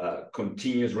have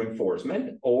continuous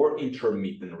reinforcement or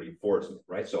intermittent reinforcement,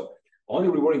 right? So only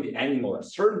rewarding the animal at a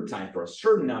certain time for a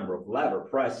certain number of lever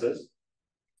presses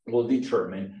will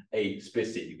determine a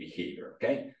specific behavior,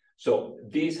 okay? So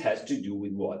this has to do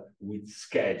with what? With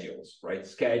schedules, right?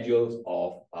 Schedules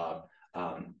of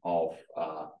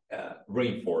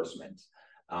reinforcement.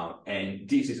 And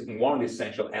this is one of the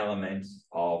essential elements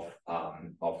of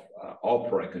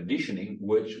operant conditioning,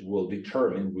 which will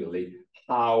determine really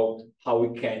how we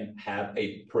can have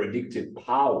a predictive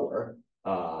power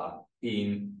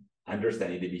in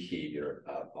understanding the behavior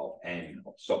of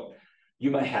animals. So you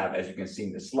might have, as you can see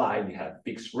in the slide, you have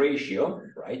fixed ratio,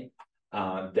 right?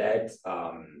 That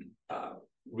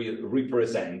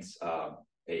represents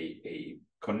a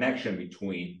connection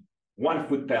between one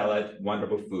food pellet, one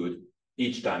drop of food,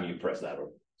 each time you press lever.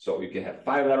 So you can have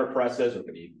 5 lever presses, or it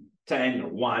could be 10 or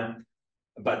 1,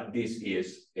 but this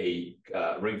is a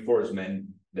reinforcement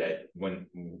that when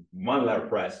one lever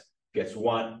press gets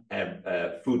one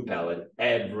food pellet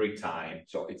every time.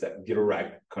 So it's a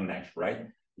direct connection, right?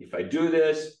 If I do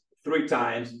this 3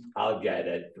 times, I'll get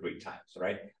it 3 times,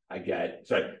 right?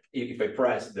 If I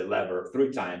press the lever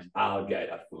 3 times, I'll get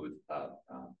a food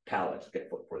pellet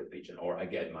for the pigeon, or I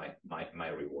get my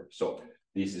reward. So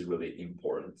this is really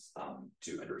important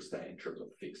to understand in terms of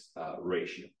fixed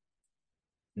ratio.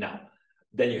 Now,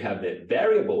 then you have the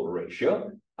variable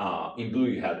ratio. In blue,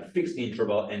 you have the fixed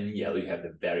interval, and in yellow, you have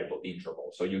the variable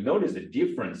interval. So you notice the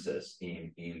differences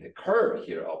in the curve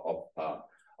here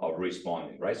of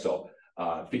responding, right? So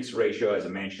fixed ratio, as I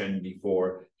mentioned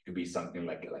before, could be something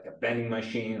like a vending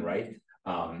machine, right?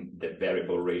 The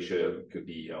variable ratio could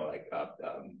be,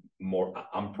 more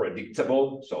unpredictable.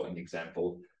 So in the example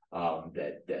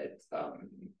that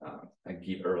I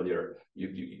give earlier,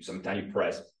 you sometimes you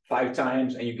press 5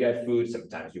 times and you get food.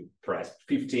 Sometimes you press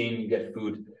 15, you get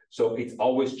food. So it's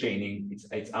always changing.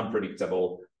 It's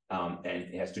unpredictable, and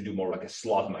it has to do more like a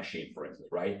slot machine, for instance,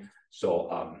 right? So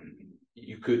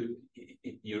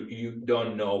you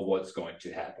don't know what's going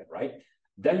to happen, right?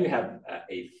 Then you have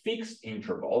a fixed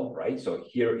interval, right? So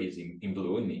here is in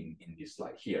blue in this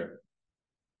slide here.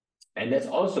 And that's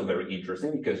also very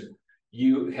interesting because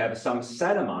you have some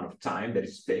set amount of time that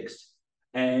is fixed,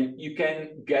 and you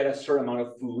can get a certain amount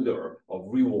of food or of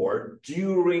reward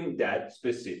during that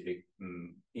specific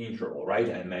interval, right?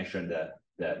 I mentioned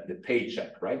the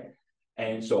paycheck, right?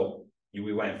 And so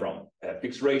we went from a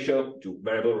fixed ratio to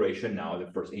variable ratio. Now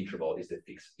the first interval is the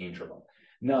fixed interval.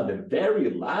 Now the very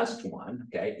last one,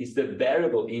 okay, is the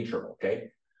variable interval,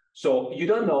 okay? So you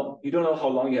don't know how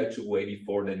long you have to wait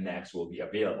before the next will be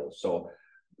available. So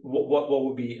what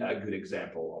would be a good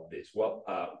example of this? Well,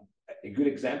 a good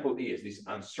example is this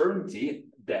uncertainty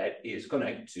that is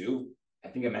connected to, I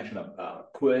think I mentioned a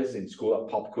quiz in school, a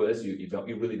pop quiz. You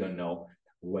really don't know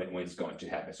when it's going to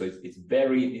happen. So it's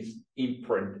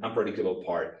unpredictable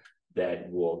part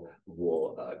that will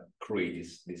create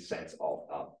this sense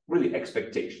of really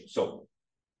expectation. So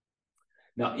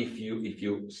now if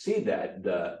you see that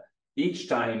each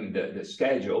time the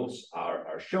schedules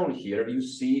are shown here, you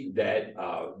see that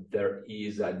there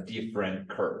is a different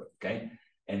curve, okay?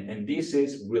 And this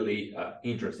is really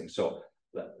interesting. So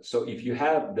if you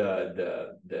have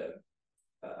the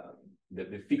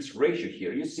fixed ratio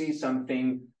here, you see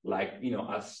something like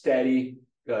a steady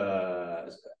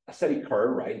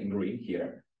curve, right, in green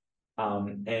here.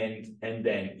 And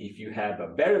then if you have a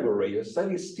variable ratio,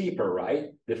 slightly steeper,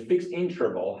 right? The fixed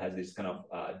interval has this kind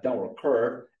of downward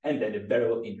curve, and then the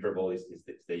variable interval is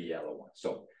the yellow one.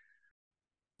 So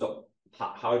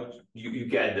how you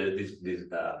get this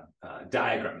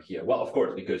diagram here? Well, of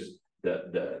course, because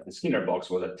the Skinner box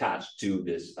was attached to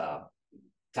this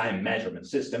time measurement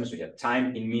system. So you have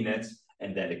time in minutes,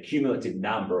 and then the cumulative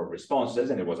number of responses,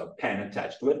 and there was a pen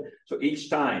attached to it. So each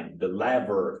time the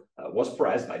lever was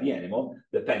pressed by the animal,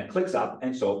 the pen clicks up,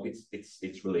 and so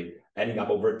it's really adding up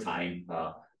over time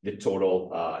the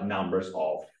total numbers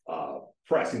of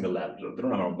pressing the lever, the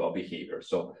number of behavior.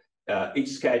 So each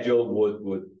schedule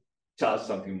would tell us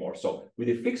something more. So with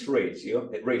a fixed ratio,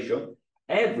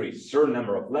 every certain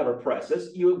number of lever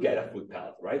presses, you'll get a food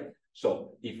pellet, right?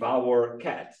 So if our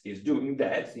cat is doing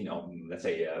that, let's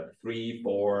say 3,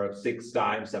 4, 6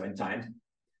 times, 7 times,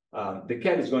 the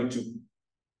cat is going to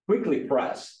quickly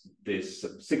press this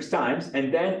 6 times,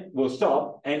 and then will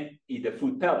stop and eat the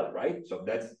food pellet, right? So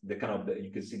that's the kind of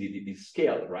you can see the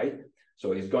scale, right?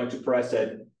 So he's going to press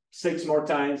it 6 more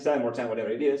times, 7 more times, whatever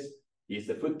it is, eats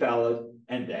the food pellet,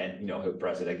 and then he'll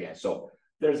press it again. So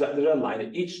there's a line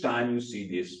that each time you see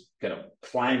this kind of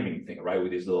climbing thing, right?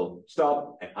 With this little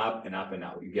stop and up and up and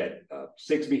up. You get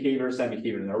 6 behaviors, 7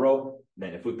 behaviors in a row,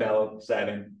 then a food pellet,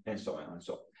 7, and so on and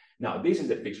so on. Now, this is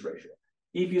the fixed ratio.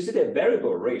 If you see the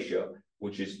variable ratio,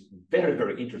 which is very,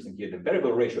 very interesting here, the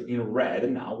variable ratio in red,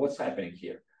 now what's happening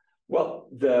here? Well,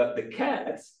 the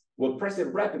cat will press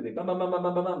it rapidly, bam, bam, bam, bam,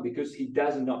 bam, bam, because he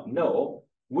does not know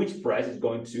which press is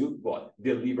going to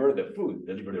deliver the food,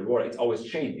 deliver the reward. It's always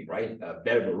changing, right?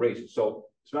 Variable ratio. So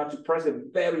it's not to press it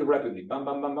very rapidly, bam,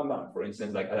 bam, bam, bam, bam. For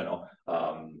instance, like, I don't know,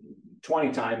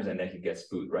 20 times, and then he gets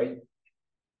food, right?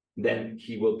 Then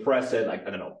he will press it, like, I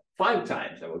don't know, 5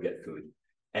 times, and will get food.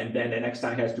 And then the next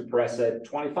time he has to press it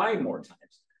 25 more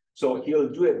times. So he'll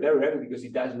do it very rapidly because he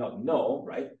does not know,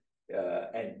 right?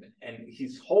 and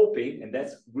he's hoping, and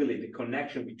that's really the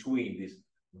connection between this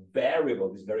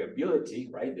variability,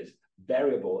 right? This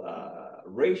variable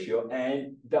ratio,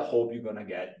 and the hope you're gonna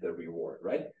get the reward,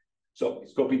 right? So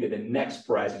it's going to be that the next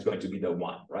prize is going to be the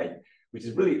one, right? Which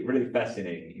is really, really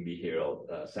fascinating in behavioral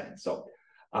sense. So,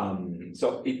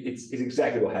 it's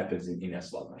exactly what happens in a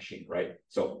slot machine, right?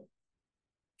 So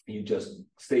you just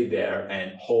stay there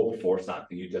and hope for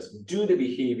something. You just do the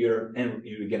behavior and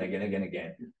you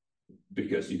again,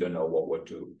 because you don't know what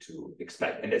to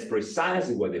expect. And that's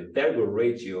precisely why the variable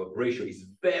ratio is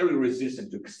very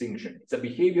resistant to extinction. It's a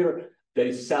behavior that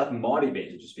is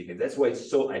self-motivated, to speak, and that's why it's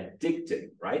so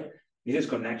addictive, right? This is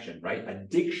connection, right?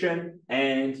 Addiction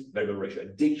and variable ratio,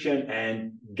 addiction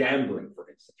and gambling, for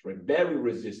instance, right? Very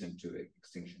resistant to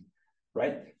extinction,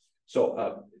 right?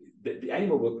 So the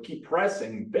animal will keep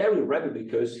pressing very rapidly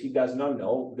because he does not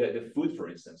know that the food, for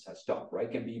instance, has stopped, right?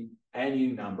 It can be any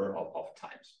number of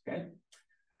times, okay?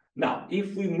 Now,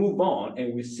 if we move on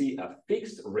and we see a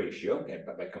fixed ratio, okay,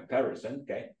 by comparison,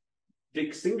 okay, the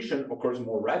extinction occurs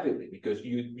more rapidly because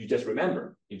you just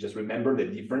remember the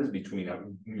difference between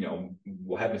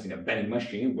what happens in a vending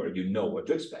machine where you know what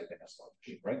to expect in a slot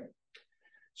machine, right?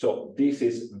 So this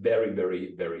is very,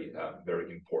 very, very,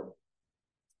 very important,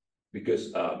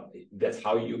 because that's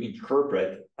how you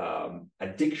interpret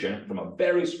addiction from a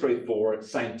very straightforward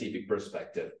scientific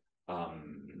perspective,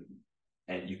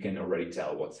 and you can already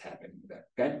tell what's happening there.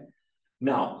 Okay.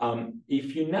 Now,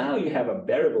 if you have a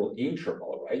variable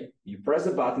interval, right? You press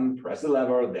a button, press the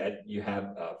lever, that you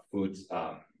have food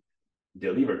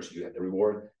delivered to you at the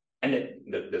reward, and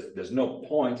there's no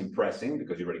point in pressing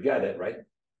because you already got it, right?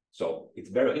 So it's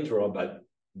variable interval, but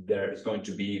there is going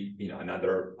to be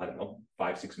another, I don't know,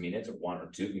 5-6 minutes or 1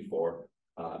 or 2 before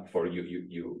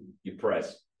you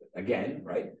press again,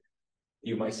 right?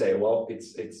 You might say, well,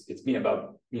 it's been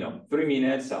about 3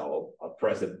 minutes. I'll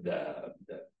press the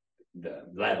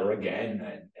lever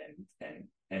again,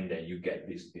 and then you get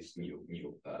this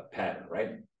new pattern,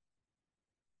 right?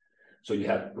 So you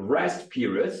have rest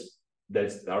periods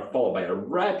that are followed by a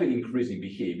rapid increase in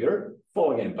behavior,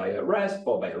 followed again by a rest,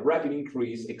 followed by a rapid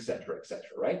increase, etc.,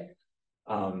 right?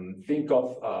 Think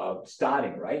of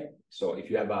starting, right? So if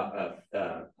you have a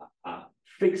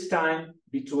fixed time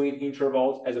between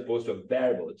intervals as opposed to a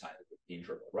variable time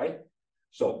interval, right?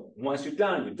 So once you're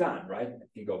done, right?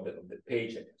 Think of the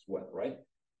paycheck as well, right?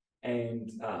 And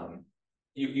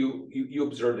you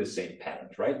observe the same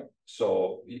patterns, right?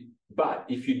 So, but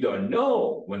if you don't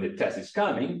know when the test is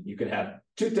coming, you can have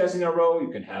 2 tests in a row, you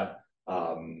can have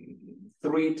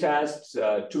 3 tests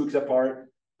 2 weeks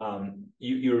apart.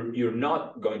 You're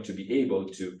not going to be able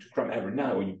to cram every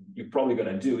night. What you're probably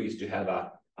going to do is to have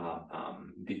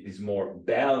this more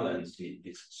balanced,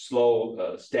 this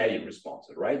slow, steady response,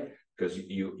 right? Because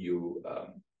you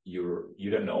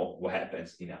don't know what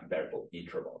happens in a variable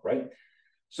interval, right?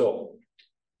 So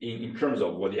in terms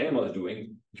of what the animal is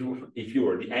doing, if you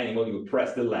were the animal, you would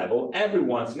press the level every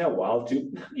once in a while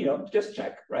to just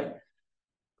check, right?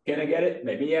 Can I get it?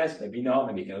 Maybe yes, maybe no,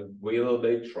 maybe can wait a little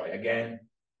bit, try again.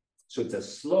 So it's a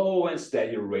slow and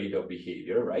steady rate of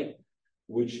behavior, right?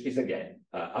 Which is again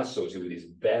associated with this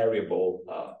variable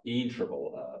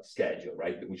interval schedule,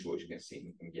 right? Which you can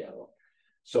see in yellow.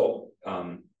 So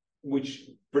which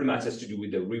pretty much has to do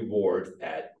with the reward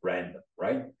at random,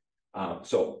 right?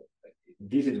 So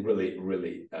this is really,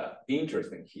 really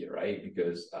interesting here, right?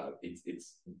 Because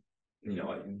it's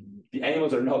the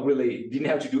animals are not really, didn't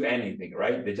have to do anything,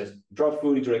 right? They just drop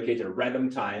food into a cage at random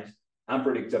times,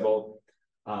 unpredictable.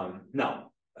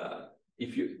 Now,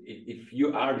 if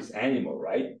you are this animal,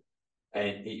 right,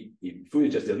 and if food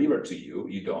is just delivered to you,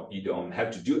 you don't have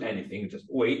to do anything, just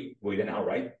wait an hour,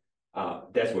 right?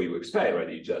 That's what you expect, right?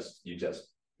 You just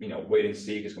wait and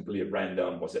see. It's completely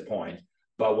random. What's the point?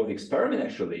 But what the experiment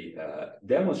actually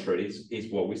demonstrates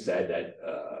is what we said that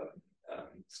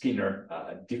Skinner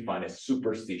defined as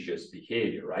superstitious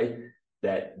behavior, right?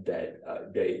 That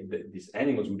these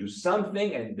animals would do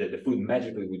something and the food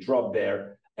magically would drop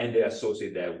there, and they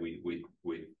associate that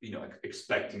with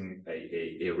expecting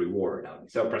a reward. Now,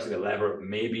 instead of pressing the lever,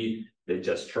 maybe they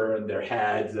just turn their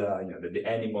heads. The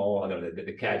animal,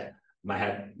 the cat might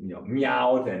have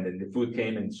meowed, and then the food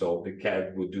came, and so the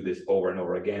cat would do this over and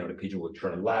over again, or the pigeon would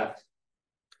turn left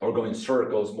or go in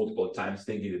circles multiple times,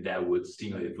 thinking that would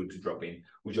stimulate the food to drop in,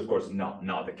 which of course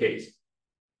not the case.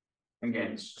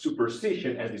 Again,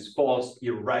 superstition as this false,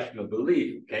 irrational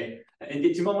belief, okay? And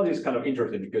the etymology is kind of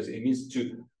interesting because it means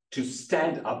to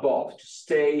stand above, to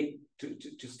stay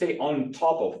on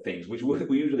top of things, which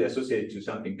we usually associate to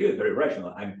something good, very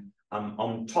rational. I'm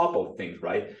on top of things,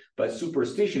 right? But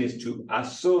superstition is to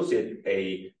associate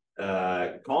a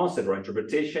concept or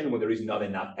interpretation when there is not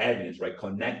enough evidence, right?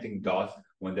 Connecting dots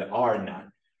when there are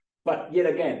none. But yet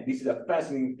again, this is a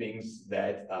fascinating things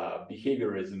that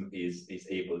behaviorism is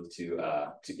able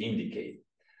to indicate.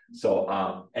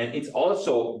 So, and it's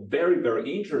also very,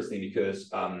 very interesting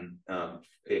because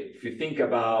if you think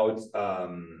about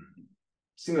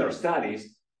similar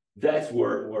studies, that's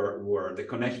where the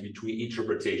connection between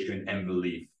interpretation and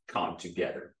belief come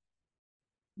together.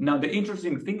 Now, the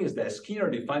interesting thing is that Skinner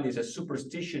defined this as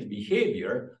superstitious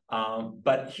behavior,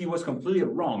 but he was completely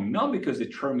wrong, not because the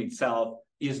term itself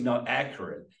is not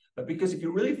accurate, but because if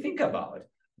you really think about it,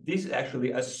 this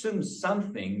actually assumes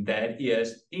something that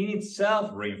is in itself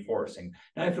reinforcing.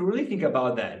 Now, if you really think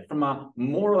about that from a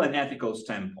moral and ethical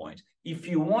standpoint, if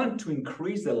you want to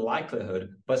increase the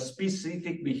likelihood of a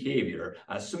specific behavior,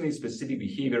 assuming specific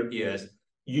behavior is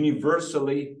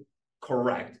universally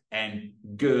correct and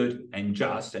good and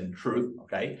just and true,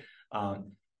 okay,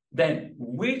 then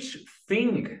which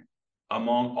thing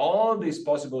among all these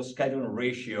possible scheduling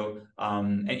ratio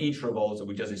and intervals that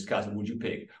we just discussed would you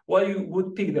pick? Well, you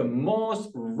would pick the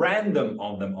most random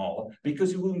of them all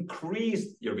because it will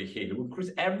increase your behavior, will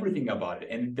increase everything about it.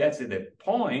 And that's the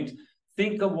point.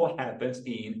 Think of what happens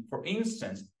in, for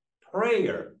instance,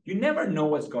 prayer. You never know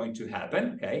what's going to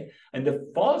happen, okay? And the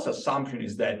false assumption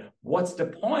is that what's the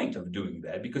point of doing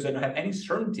that? Because I don't have any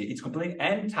certainty. It's completely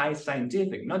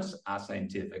anti-scientific, not just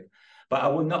ascientific. But I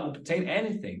will not obtain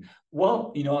anything.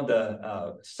 Well, you know,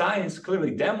 the science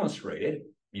clearly demonstrated,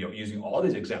 you know, using all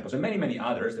these examples and many, many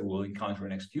others that we'll encounter in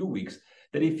the next few weeks,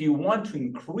 that if you want to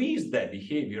increase that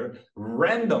behavior,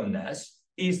 randomness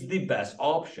is the best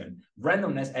option.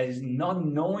 Randomness as not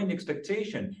knowing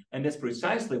expectation. And that's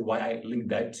precisely why I link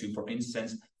that to, for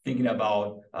instance, thinking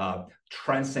about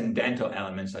transcendental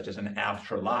elements such as an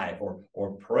afterlife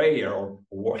or prayer or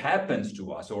what happens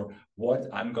to us or what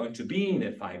I'm going to be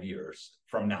in 5 years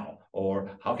from now,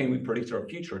 or how can we predict our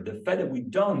future? The fact that we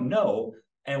don't know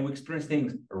and we experience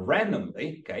things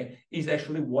randomly, okay, is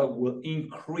actually what will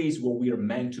increase what we are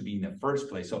meant to be in the first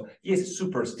place. So yes,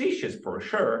 superstitious for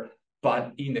sure,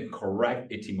 but in the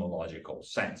correct etymological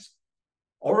sense.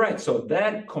 All right, so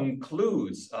that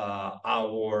concludes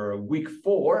our week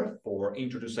 4 for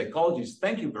Intro to Psychology.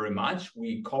 Thank you very much.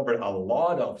 We covered a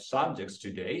lot of subjects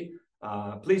today.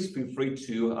 Please feel free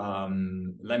to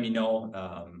let me know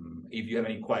if you have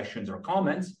any questions or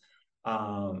comments.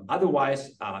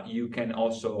 Otherwise, you can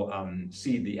also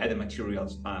see the other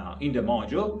materials in the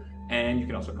module, and you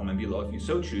can also comment below if you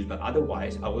so choose. But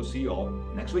otherwise, I will see you all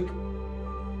next week.